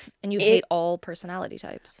And you hate all personality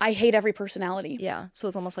types. I hate every personality. Yeah. So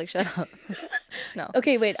it's almost like, shut up. No.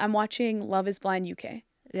 Okay, wait. I'm watching Love is Blind UK.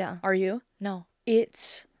 Yeah. Are you? No.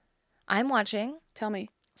 I'm watching. Tell me.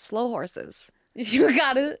 Slow horses. You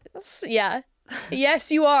gotta. Yeah.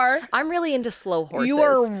 Yes, you are. I'm really into slow horses. You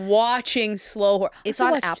are watching slow horses. It's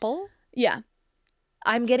on Apple. Yeah.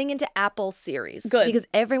 I'm getting into Apple series. Good. Because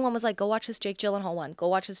everyone was like, go watch this Jake Gyllenhaal one. Go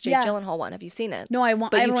watch this Jake Gyllenhaal one. Have you seen it? No, I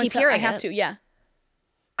want. But you keep hearing I have to, yeah.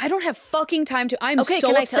 I don't have fucking time to. I'm so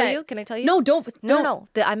can upset. I tell you? Can I tell you? No, don't. No.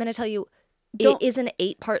 I'm going to tell you. It is an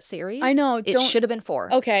 8-part series. I know. It should have been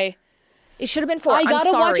 4. Okay. It should have been 4. I gotta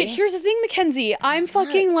watch it. Here's the thing, McKenzie. I'm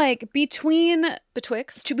fucking like between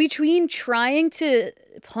trying to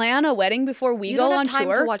plan a wedding before we go on tour. You don't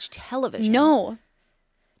have time to watch television. No.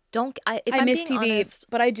 I miss TV, honest,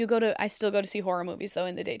 but I still go to see horror movies though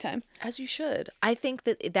in the daytime. As you should. I think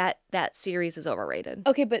that series is overrated.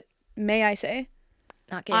 Okay, but may I say?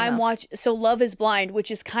 Not gay enough. So Love is Blind,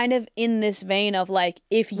 which is kind of in this vein of like,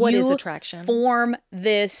 if what you is attraction? Form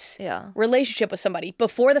this relationship with somebody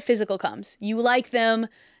before the physical comes, you like them,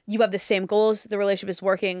 you have the same goals, the relationship is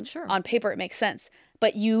working. Sure. On paper, it makes sense.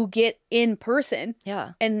 But you get in person,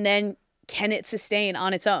 and then can it sustain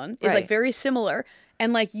on its own? Is like very similar.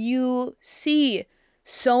 And like you see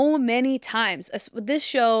so many times, this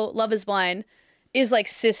show, Love is Blind, is like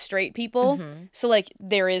cis straight people. So like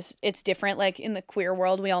it's different. Like in the queer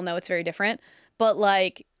world, we all know it's very different. But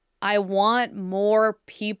like I want more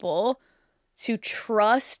people to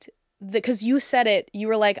trust because you said it. You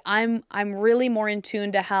were like, I'm really more in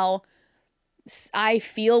tune to how I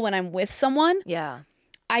feel when I'm with someone. Yeah.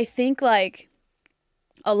 I think like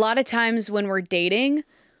a lot of times when we're dating,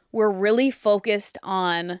 we're really focused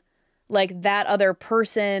on like that other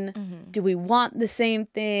person. Do we want the same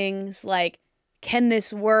things? Like, can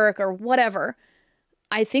this work or whatever?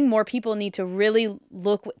 I think more people need to really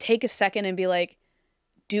take a second and be like,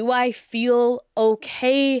 do I feel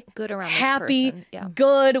okay, Good around happy, this person. Yeah.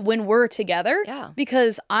 good when we're together? Yeah.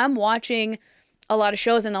 Because I'm watching a lot of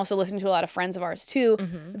shows and also listening to a lot of friends of ours too,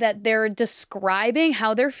 that they're describing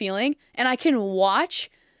how they're feeling, and I can watch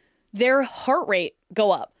their heart rate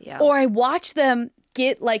go up. Yeah. Or I watch them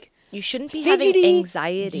get like You shouldn't be fidgety, having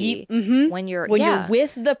anxiety when you're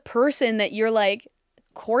with the person that you're like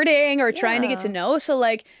courting or trying to get to know. So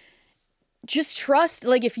like, just trust,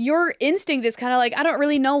 like if your instinct is kind of like, I don't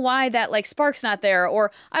really know why that like spark's not there,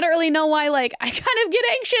 or I don't really know why like I kind of get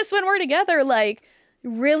anxious when we're together, like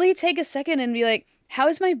really take a second and be like, how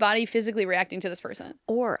is my body physically reacting to this person?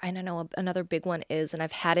 Or, I don't know, another big one is, and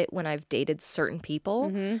I've had it when I've dated certain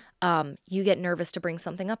people, you get nervous to bring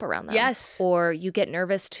something up around them. Yes. Or you get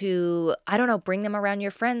nervous to, I don't know, bring them around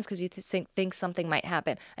your friends because you think something might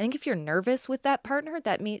happen. I think if you're nervous with that partner,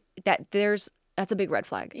 that's a big red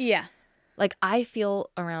flag. Yeah. Like, I feel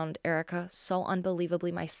around Erica so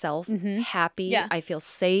unbelievably myself, happy. Yeah. I feel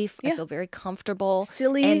safe. I feel very comfortable.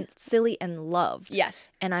 Silly and loved. Yes.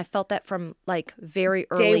 And I felt that from like very Day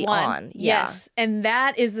early one. on. Yeah. Yes. And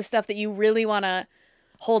that is the stuff that you really want to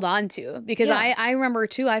hold on to, because I remember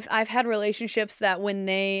too, I've had relationships that when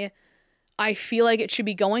I feel like it should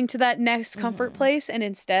be going to that next comfort place, and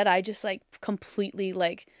instead I just like completely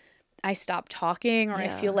like I stop talking, or I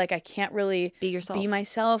feel like I can't really Be yourself. be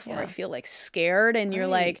myself, or I feel like scared, and you're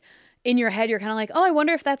like in your head you're kind of like, oh, I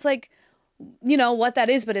wonder if that's like, you know, what that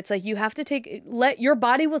is. But it's like, you have to let your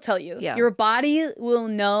body will tell you. Your body will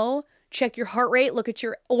know. Check your heart rate, look at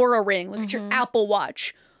your Aura ring, look at your Apple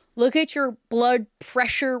Watch, look at your blood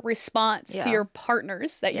pressure response to your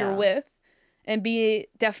partners that you're with, and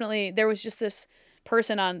there was just this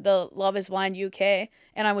person on the Love is Blind UK,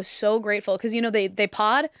 and I was so grateful because, you know,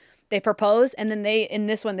 they propose, and then in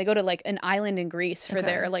this one, they go to like an island in Greece for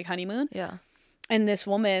their like honeymoon. Yeah. And this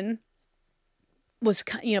woman was,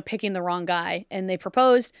 you know, picking the wrong guy, and they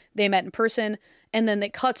proposed, they met in person, and then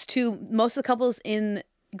it cuts to most of the couples in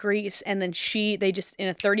Greece, and then they just in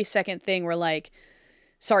a 30-second thing were like,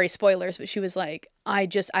 sorry, spoilers, but she was like, I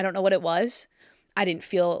don't know what it was. I didn't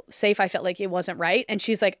feel safe. I felt like it wasn't right. And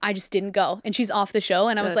she's like, I just didn't go. And she's off the show.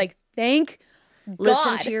 And I was like, thank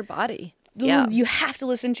Listen God. to your body. You have to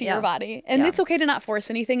listen to your body. And it's okay to not force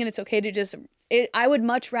anything, and it's okay to just I would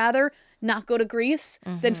much rather not go to Greece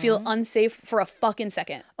than feel unsafe for a fucking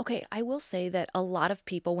second. Okay, I will say that a lot of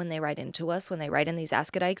people, when they write into us, when they write in these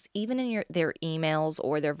Ask a Dykes, even in their emails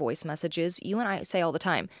or their voice messages, you and I say all the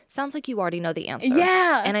time, sounds like you already know the answer.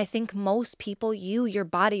 Yeah. And I think most people, your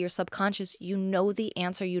body, your subconscious, you know the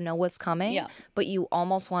answer, you know what's coming, but you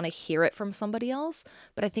almost want to hear it from somebody else.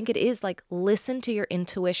 But I think it is like, listen to your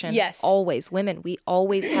intuition. Yes. Always. Women, we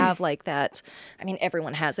always have like that. I mean,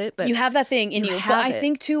 everyone has it, but you have that thing in you. But I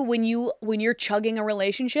think too, when you're chugging a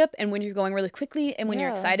relationship, and when you're going really quickly, and when you're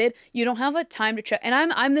excited, you don't have a time to check. And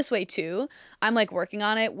I'm this way too. I'm like working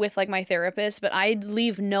on it with like my therapist, but I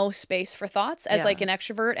leave no space for thoughts as like an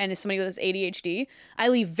extrovert, and as somebody with ADHD, I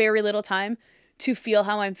leave very little time to feel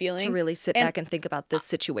how I'm feeling. To really sit back and think about this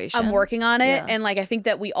situation. I'm working on it, and like I think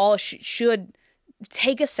that we all should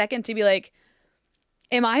take a second to be like,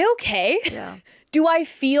 am I okay? Yeah. Do I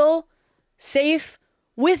feel safe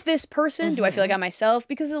with this person? Do I feel like I'm myself?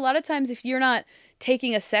 Because a lot of times, if you're not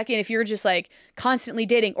taking a second, if you're just like constantly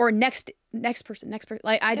dating, or next person,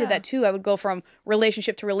 like I did that too. I would go from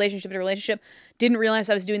relationship to relationship to relationship. Didn't realize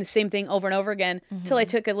I was doing the same thing over and over again till I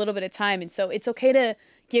took a little bit of time. And so it's okay to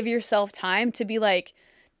give yourself time to be like,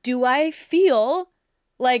 do I feel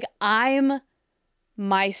like I'm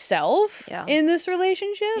myself in this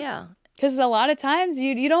relationship? Yeah. Because a lot of times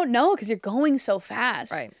you don't know, because you're going so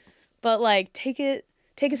fast. Right. But like take a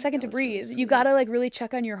second to breathe. Really, you gotta like really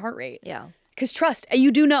check on your heart rate. Yeah. Because trust,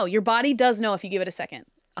 you do know. Your body does know if you give it a second.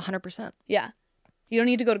 100%. Yeah. You don't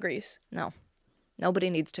need to go to Greece. No.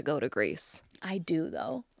 Nobody needs to go to Greece. I do,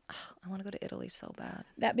 though. I want to go to Italy so bad.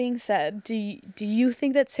 That being said, do you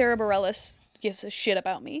think that Sarah Bareilles gives a shit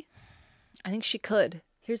about me? I think she could.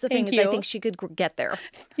 Here's the thing: I think she could get there.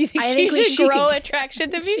 You think she should grow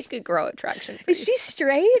attraction to me? She could grow attraction. Is she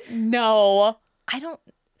straight? No.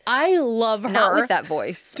 I love her. Not with that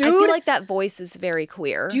voice. Dude. I feel like that voice is very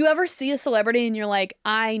queer. Do you ever see a celebrity and you're like,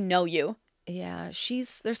 I know you? Yeah,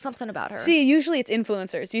 there's something about her. See, usually it's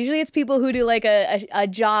influencers. Usually it's people who do like a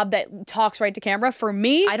job that talks right to camera. For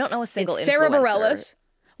me, I don't know a single it's Sarah influencer. Bareilles.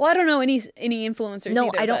 Well, I don't know any influencers No,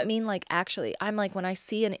 either, I don't but- mean like actually. I'm like when I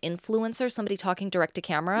see an influencer, somebody talking direct to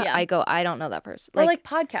camera, Yeah. I go, I don't know that person. Or like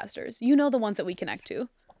podcasters. You know the ones that we connect to.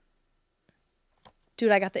 Dude,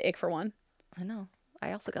 I got the ick for one. I know.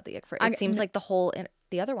 I also got the ick for it. It seems like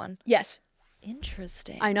the other one. Yes.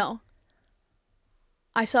 Interesting. I know.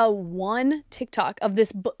 I saw one TikTok of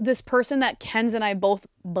this person that Ken's and I both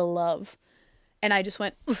love. And I just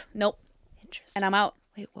went, nope. Interesting. And I'm out.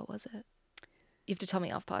 Wait, what was it? You have to tell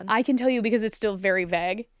me off pod. I can tell you because it's still very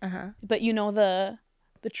vague. Uh-huh. But you know the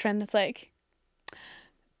trend that's like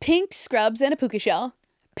pink scrubs and a puka shell.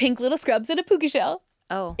 Pink little scrubs and a puka shell.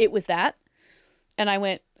 Oh. It was that. And I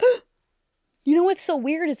went, you know what's so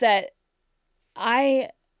weird is that I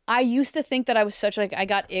used to think that I was such like I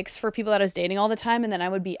got icks for people that I was dating all the time and then I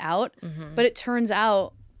would be out. Mm-hmm. But it turns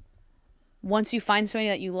out once you find somebody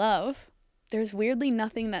that you love, there's weirdly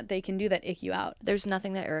nothing that they can do that ick you out. There's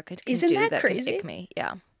nothing that Erica can Isn't do that that crazy? can ick me.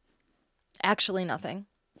 Yeah. Actually nothing.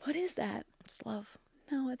 What is that? It's love.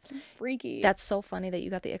 No, it's freaky. That's so funny that you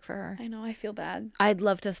got the ick for her. I know, I feel bad. I'd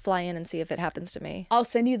love to fly in and see if it happens to me. I'll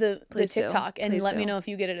send you the Please do. TikTok and Please let me do. know if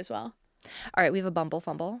you get it as well. All right, we have a Bumble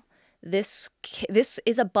Fumble. This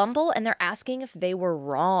is a Bumble, and they're asking if they were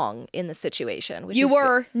wrong in the situation. Which You is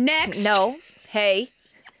were next. No. Hey.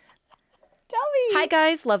 Tell me. Hi,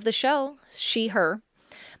 guys. Love the show. She, her.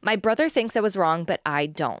 My brother thinks I was wrong, but I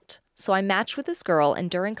don't. So I matched with this girl,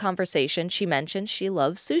 and during conversation, she mentioned she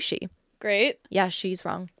loves sushi. Great. Yeah, she's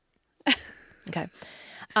wrong. Okay.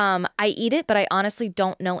 I eat it, but I honestly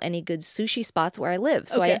don't know any good sushi spots where I live.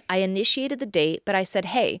 So Okay. I initiated the date, but I said,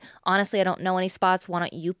 hey, honestly, I don't know any spots. Why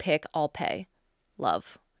don't you pick? I'll pay.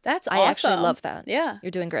 Love. That's I awesome. actually love that. Yeah.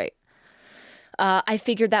 You're doing great. I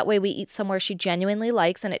figured that way we eat somewhere she genuinely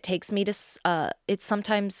likes, and it takes me to,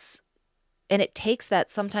 it takes that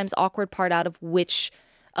sometimes awkward part out of which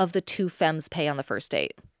of the two femmes pay on the first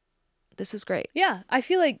date. This is great. Yeah. I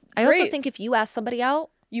feel like I also great. think if you ask somebody out,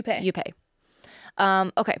 you pay. you pay.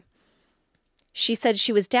 Okay. She said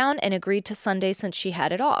she was down and agreed to Sunday since she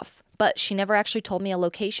had it off, but she never actually told me a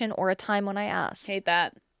location or a time when I asked. Hate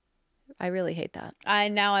that. I really hate that.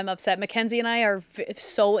 Now I'm upset. McKenzie and I are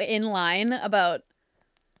so in line about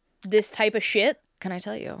this type of shit. Can I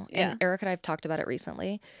tell you? Yeah. And Eric and I have talked about it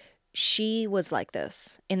recently. She was like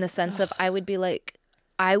this in the sense of I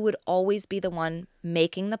would always be the one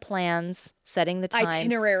making the plans, setting the time.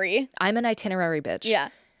 Itinerary. I'm an itinerary bitch. Yeah.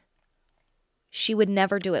 She would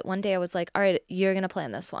never do it. One day I was like, all right, you're going to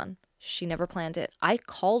plan this one. She never planned it. I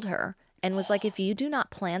called her and was like, if you do not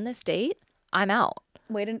plan this date, I'm out.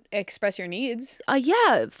 Way to express your needs.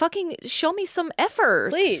 Yeah, fucking show me some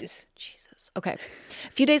effort. Please. Jesus. Okay. A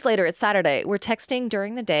few days later, it's Saturday. We're texting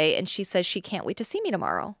during the day and she says she can't wait to see me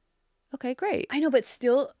tomorrow. Okay, great. I know, but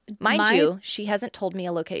still. Mind you, she hasn't told me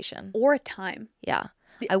a location. Or a time. Yeah.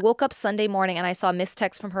 I woke up Sunday morning and I saw a missed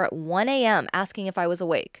text from her at 1 a.m. asking if I was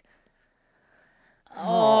awake.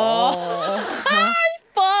 Oh.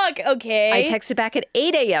 Fuck. Okay. I texted back at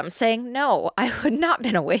 8 a.m. saying no, I would not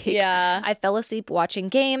been awake. Yeah. I fell asleep watching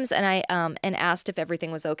games and I and asked if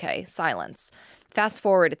everything was okay. Silence. Fast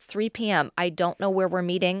forward, it's 3 p.m. I don't know where we're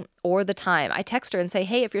meeting or the time. I text her and say,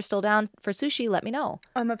 hey, if you're still down for sushi, let me know.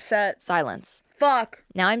 I'm upset. Silence. Fuck.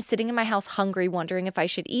 Now I'm sitting in my house hungry, wondering if I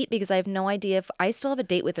should eat because I have no idea if I still have a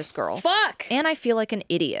date with this girl. Fuck. And I feel like an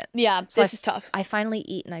idiot. Yeah, So this is tough. I finally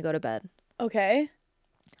eat and I go to bed. Okay.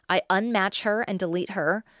 I unmatch her and delete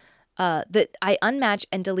her. I unmatch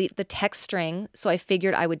and delete the text string, so I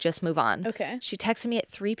figured I would just move on. Okay. She texted me at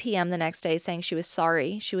 3 p.m. the next day saying she was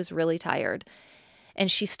sorry. She was really tired. And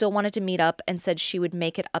she still wanted to meet up and said she would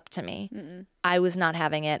make it up to me. I was not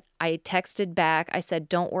having it. I texted back. I said,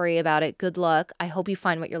 don't worry about it. Good luck. I hope you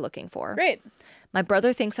find what you're looking for. Great. My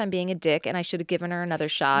brother thinks I'm being a dick and I should have given her another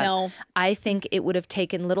shot. No. I think it would have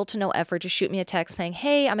taken little to no effort to shoot me a text saying,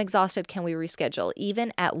 hey, I'm exhausted. Can we reschedule?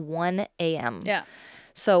 Even at 1 a.m. Yeah.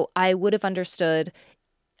 So I would have understood.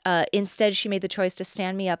 Instead, she made the choice to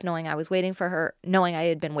stand me up knowing I was waiting for her, knowing I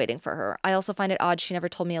had been waiting for her. I also find it odd she never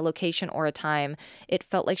told me a location or a time. It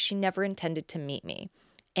felt like she never intended to meet me.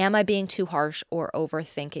 Am I being too harsh or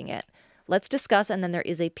overthinking it? Let's discuss, and then there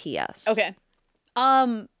is a PS. Okay.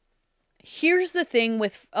 Here's the thing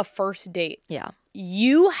with a first date. Yeah.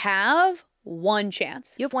 You have one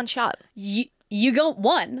chance. You have one shot. You go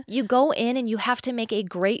one. You go in and you have to make a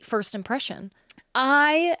great first impression.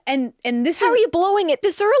 And this How is are you blowing it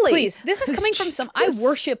this early? please. This is coming from I Jesus.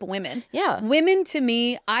 worship women. Yeah. Women to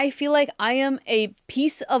me, I feel like I am a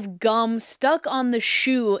piece of gum stuck on the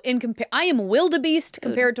shoe I am wildebeest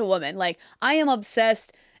compared to women. Like I am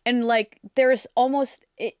obsessed and like there's almost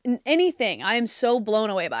anything I am so blown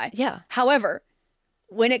away by. Yeah. However,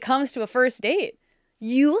 when it comes to a first date,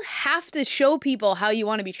 You have to show people how you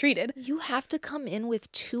want to be treated. You have to come in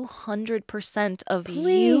with 200% of you.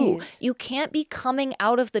 Please. You can't be coming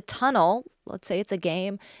out of the tunnel, let's say it's a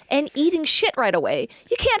game, and eating shit right away.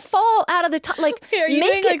 You can't fall out of the tunnel. Like, Are you make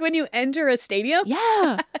doing it, like when you enter a stadium?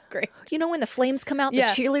 yeah. Great. You know when the flames come out, the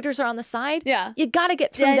cheerleaders are on the side? Yeah. You got to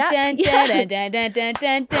get through Dun, that. dun, Yeah. dun, dun, dun, dun,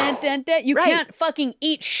 dun, dun, dun, dun. You Right. can't fucking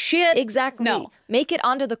eat shit. Exactly. No. Make it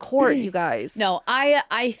onto the court, you guys. No,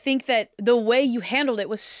 I think that the way you handled it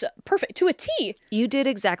was so perfect to a T. You did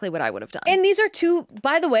exactly what I would have done. And these are two,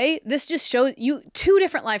 by the way, this just shows you two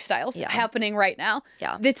different lifestyles Yeah. happening right now.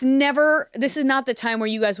 Yeah. This is not the time where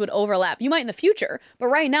you guys would overlap. You might in the future, but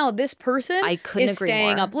right now this person I couldn't is agree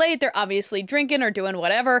staying more. up late. They're obviously drinking or doing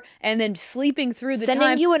whatever and then sleeping through the Sending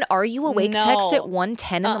time. you an "Are you awake?" text No. at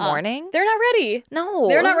 1:10 in the morning. They're not ready. No.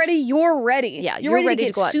 They're not ready. You're ready. Yeah, you're ready to to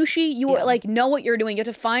get go out. sushi. You Yeah. like know what you're doing. You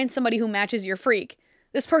have to find somebody who matches your freak.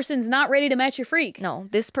 This person's not ready to match your freak. No,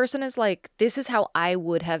 this person is like, this is how I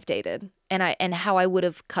would have dated, and how I would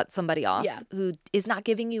have cut somebody off who is not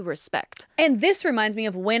giving you respect. And this reminds me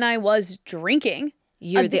of when I was drinking.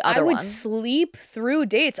 You're the other I would one. sleep through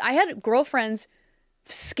dates. I had girlfriends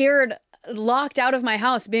scared, locked out of my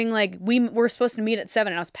house, being like, we're supposed to meet at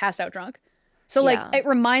 7, and I was passed out drunk. So like, Yeah. it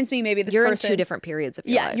reminds me maybe this You're person. in 2 different periods of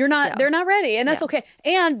your life. You're not. Yeah. They're not ready, and that's Yeah. okay.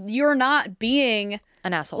 And you're not being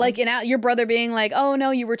an asshole. like your brother being like, oh no,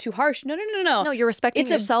 you were too harsh. No. no, you're respecting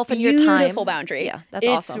It's yourself a and your time. beautiful boundary. Yeah, that's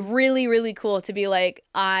it's awesome. really, really cool to be like,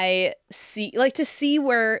 I see, like to see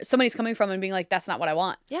where somebody's coming from and being like, that's not what I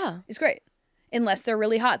want. Yeah. It's great. Unless they're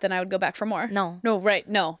really hot, then I would go back for more. No. Right.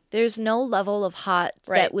 No. There's no level of hot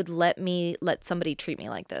Right. that would let somebody treat me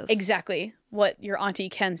like this. Exactly what your auntie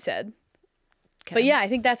Ken said. Okay. But yeah, I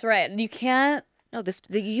think that's right. You can't. No,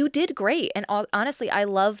 you did great. And honestly, I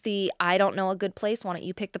love I don't know a good place. Why don't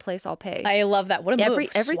you pick the place? I'll pay. I love that. What a move.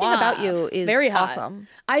 Everything about you Suave. is very hot. awesome.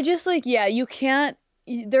 I just like, yeah, you can't.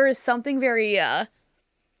 There is something very.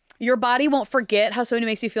 Your body won't forget how somebody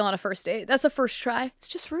makes you feel on a first date. That's a first try. It's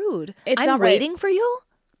just rude. It's I'm not right. waiting for you.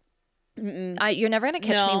 You're never going to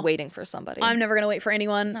catch No. me waiting for somebody. I'm never gonna wait for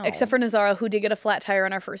anyone No. except for Nazara, who did get a flat tire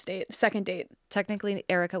on our second date. Technically,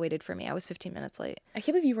 Erica waited for me. I was 15 minutes late. I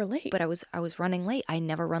can't believe you were late. But I was running late. I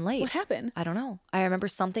never run late. What happened? I don't know. I remember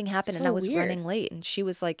something happened and So I was weird. running late. And she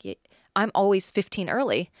was like, I'm always 15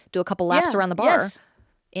 early. Do a couple laps Yeah, around the bar yes.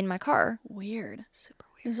 in my car. Weird. Super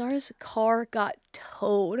weird. Nazara's car got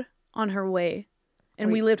towed on her way.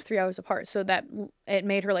 And we lived 3 hours apart. So that it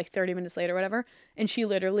made her like 30 minutes late or whatever. And she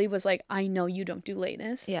literally was like, I know you don't do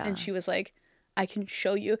lateness. Yeah. And she was like, I can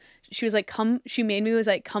show you. She was like, she made me was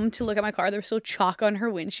like, come to look at my car. There was still chalk on her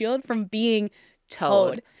windshield from being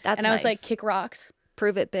towed. That's and I was like, nice. kick rocks.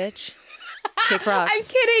 Prove it, bitch. Kick rocks. I'm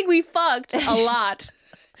kidding. We fucked a lot.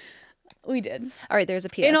 We did. All right, there's a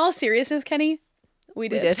PS. In all seriousness, Kenny, we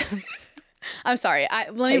did. We did. I'm sorry.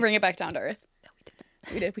 Let me bring it back down to earth.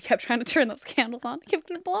 We did. We kept trying to turn those candles on. It kept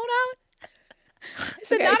getting blown out. I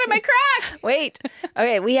said, Okay. not in my crack. Wait.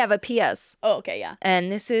 Okay, we have a PS. Oh, okay, yeah.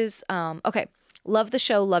 And this is, okay. Love the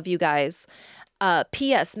show. Love you guys.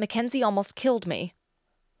 PS. McKenzie almost killed me.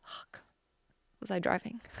 Fuck. Was I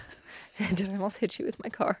driving? Did I almost hit you with my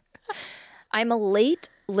car? I'm a late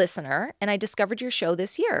listener, and I discovered your show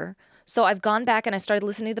this year. So I've gone back and I started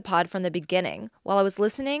listening to the pod from the beginning. While I was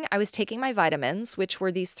listening, I was taking my vitamins, which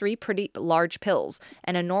were these 3 pretty large pills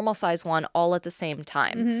and a normal size one all at the same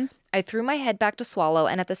time. I threw my head back to swallow,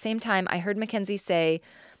 and at the same time, I heard McKenzie say,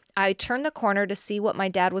 I turned the corner to see what my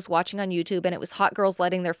dad was watching on YouTube, and it was hot girls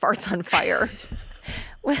lighting their farts on fire.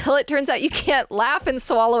 Well, it turns out you can't laugh and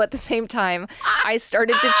swallow at the same time. I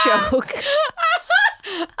started to choke.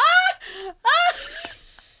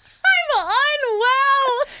 I'm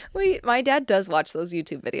unwell. Wait, my dad does watch those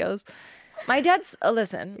YouTube videos. My dad's,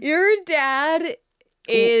 listen, Your dad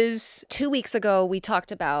is 2 weeks ago, we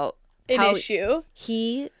talked about an how issue.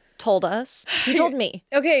 he told me.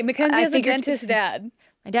 Okay, Mackenzie I has a figured- dentist dad.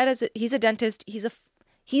 My dad he's a dentist.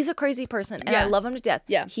 He's a crazy person, and I Yeah. love him to death.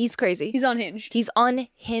 Yeah. He's crazy. He's unhinged. He's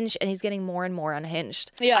unhinged, and he's getting more and more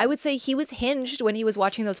unhinged. Yeah. I would say he was hinged when he was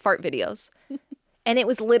watching those fart videos. And it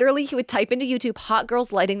was literally, he would type into YouTube, hot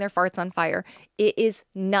girls lighting their farts on fire. It is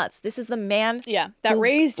nuts. This is the man Yeah, that who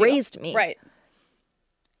raised you. raised me. Right.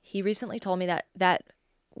 He recently told me that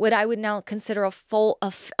what I would now consider a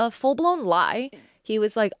full-blown lie. He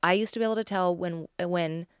was like, I used to be able to tell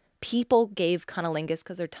when people gave cunnilingus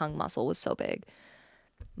because their tongue muscle was so big.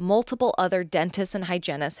 Multiple other dentists and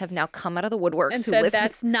hygienists have now come out of the woodworks And who said listen.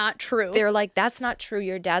 that's not true. They're like, that's not true.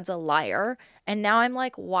 Your dad's a liar. And now I'm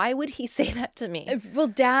like, why would he say that to me?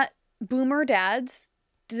 Well, boomer dads,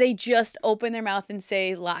 do they just open their mouth and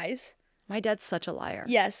say lies? My dad's such a liar.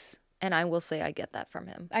 Yes. And I will say I get that from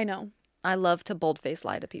him. I know. I love to boldface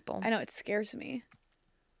lie to people. I know. It scares me.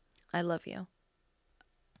 I love you.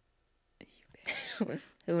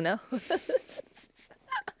 Who knows?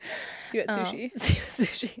 See you at sushi. See you at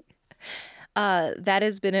sushi. That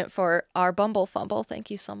has been it for our Bumble Fumble.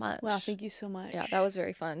 Thank you so much. Wow, thank you so much. Yeah, that was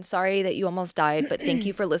very fun. Sorry that you almost died, but thank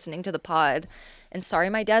you for listening to the pod. And sorry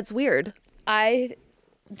my dad's weird.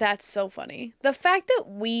 That's so funny. The fact that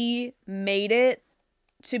we made it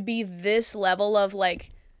to be this level of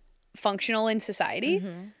like functional in society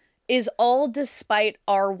is all despite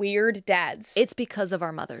our weird dads. It's because of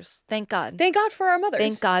our mothers. Thank God. Thank God for our mothers.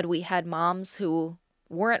 Thank God we had moms who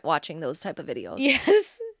weren't watching those type of videos.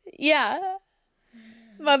 Yes. Yeah.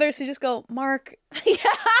 Mothers who just go, Mark.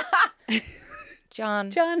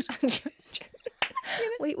 John. John.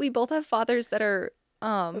 We both have fathers that are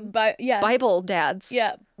Yeah. Bible dads.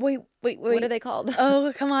 Yeah. Wait. What are they called?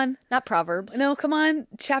 Oh, come on. Not Proverbs. No, come on.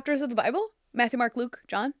 Chapters of the Bible? Matthew, Mark, Luke,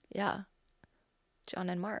 John? Yeah. John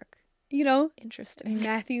and Mark. You know? Interesting.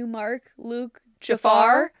 Matthew, Mark, Luke,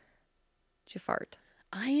 Jafar. Jafart.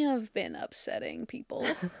 I have been upsetting people.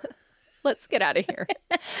 Let's get out of here.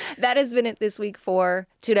 That has been it this week for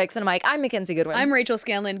Two Dykes and a Mic. I'm McKenzie Goodwin. I'm Rachel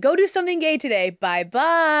Scanlon. Go do something gay today.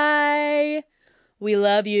 Bye-bye. We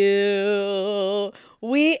love you.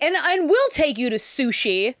 And we'll take you to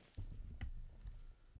sushi.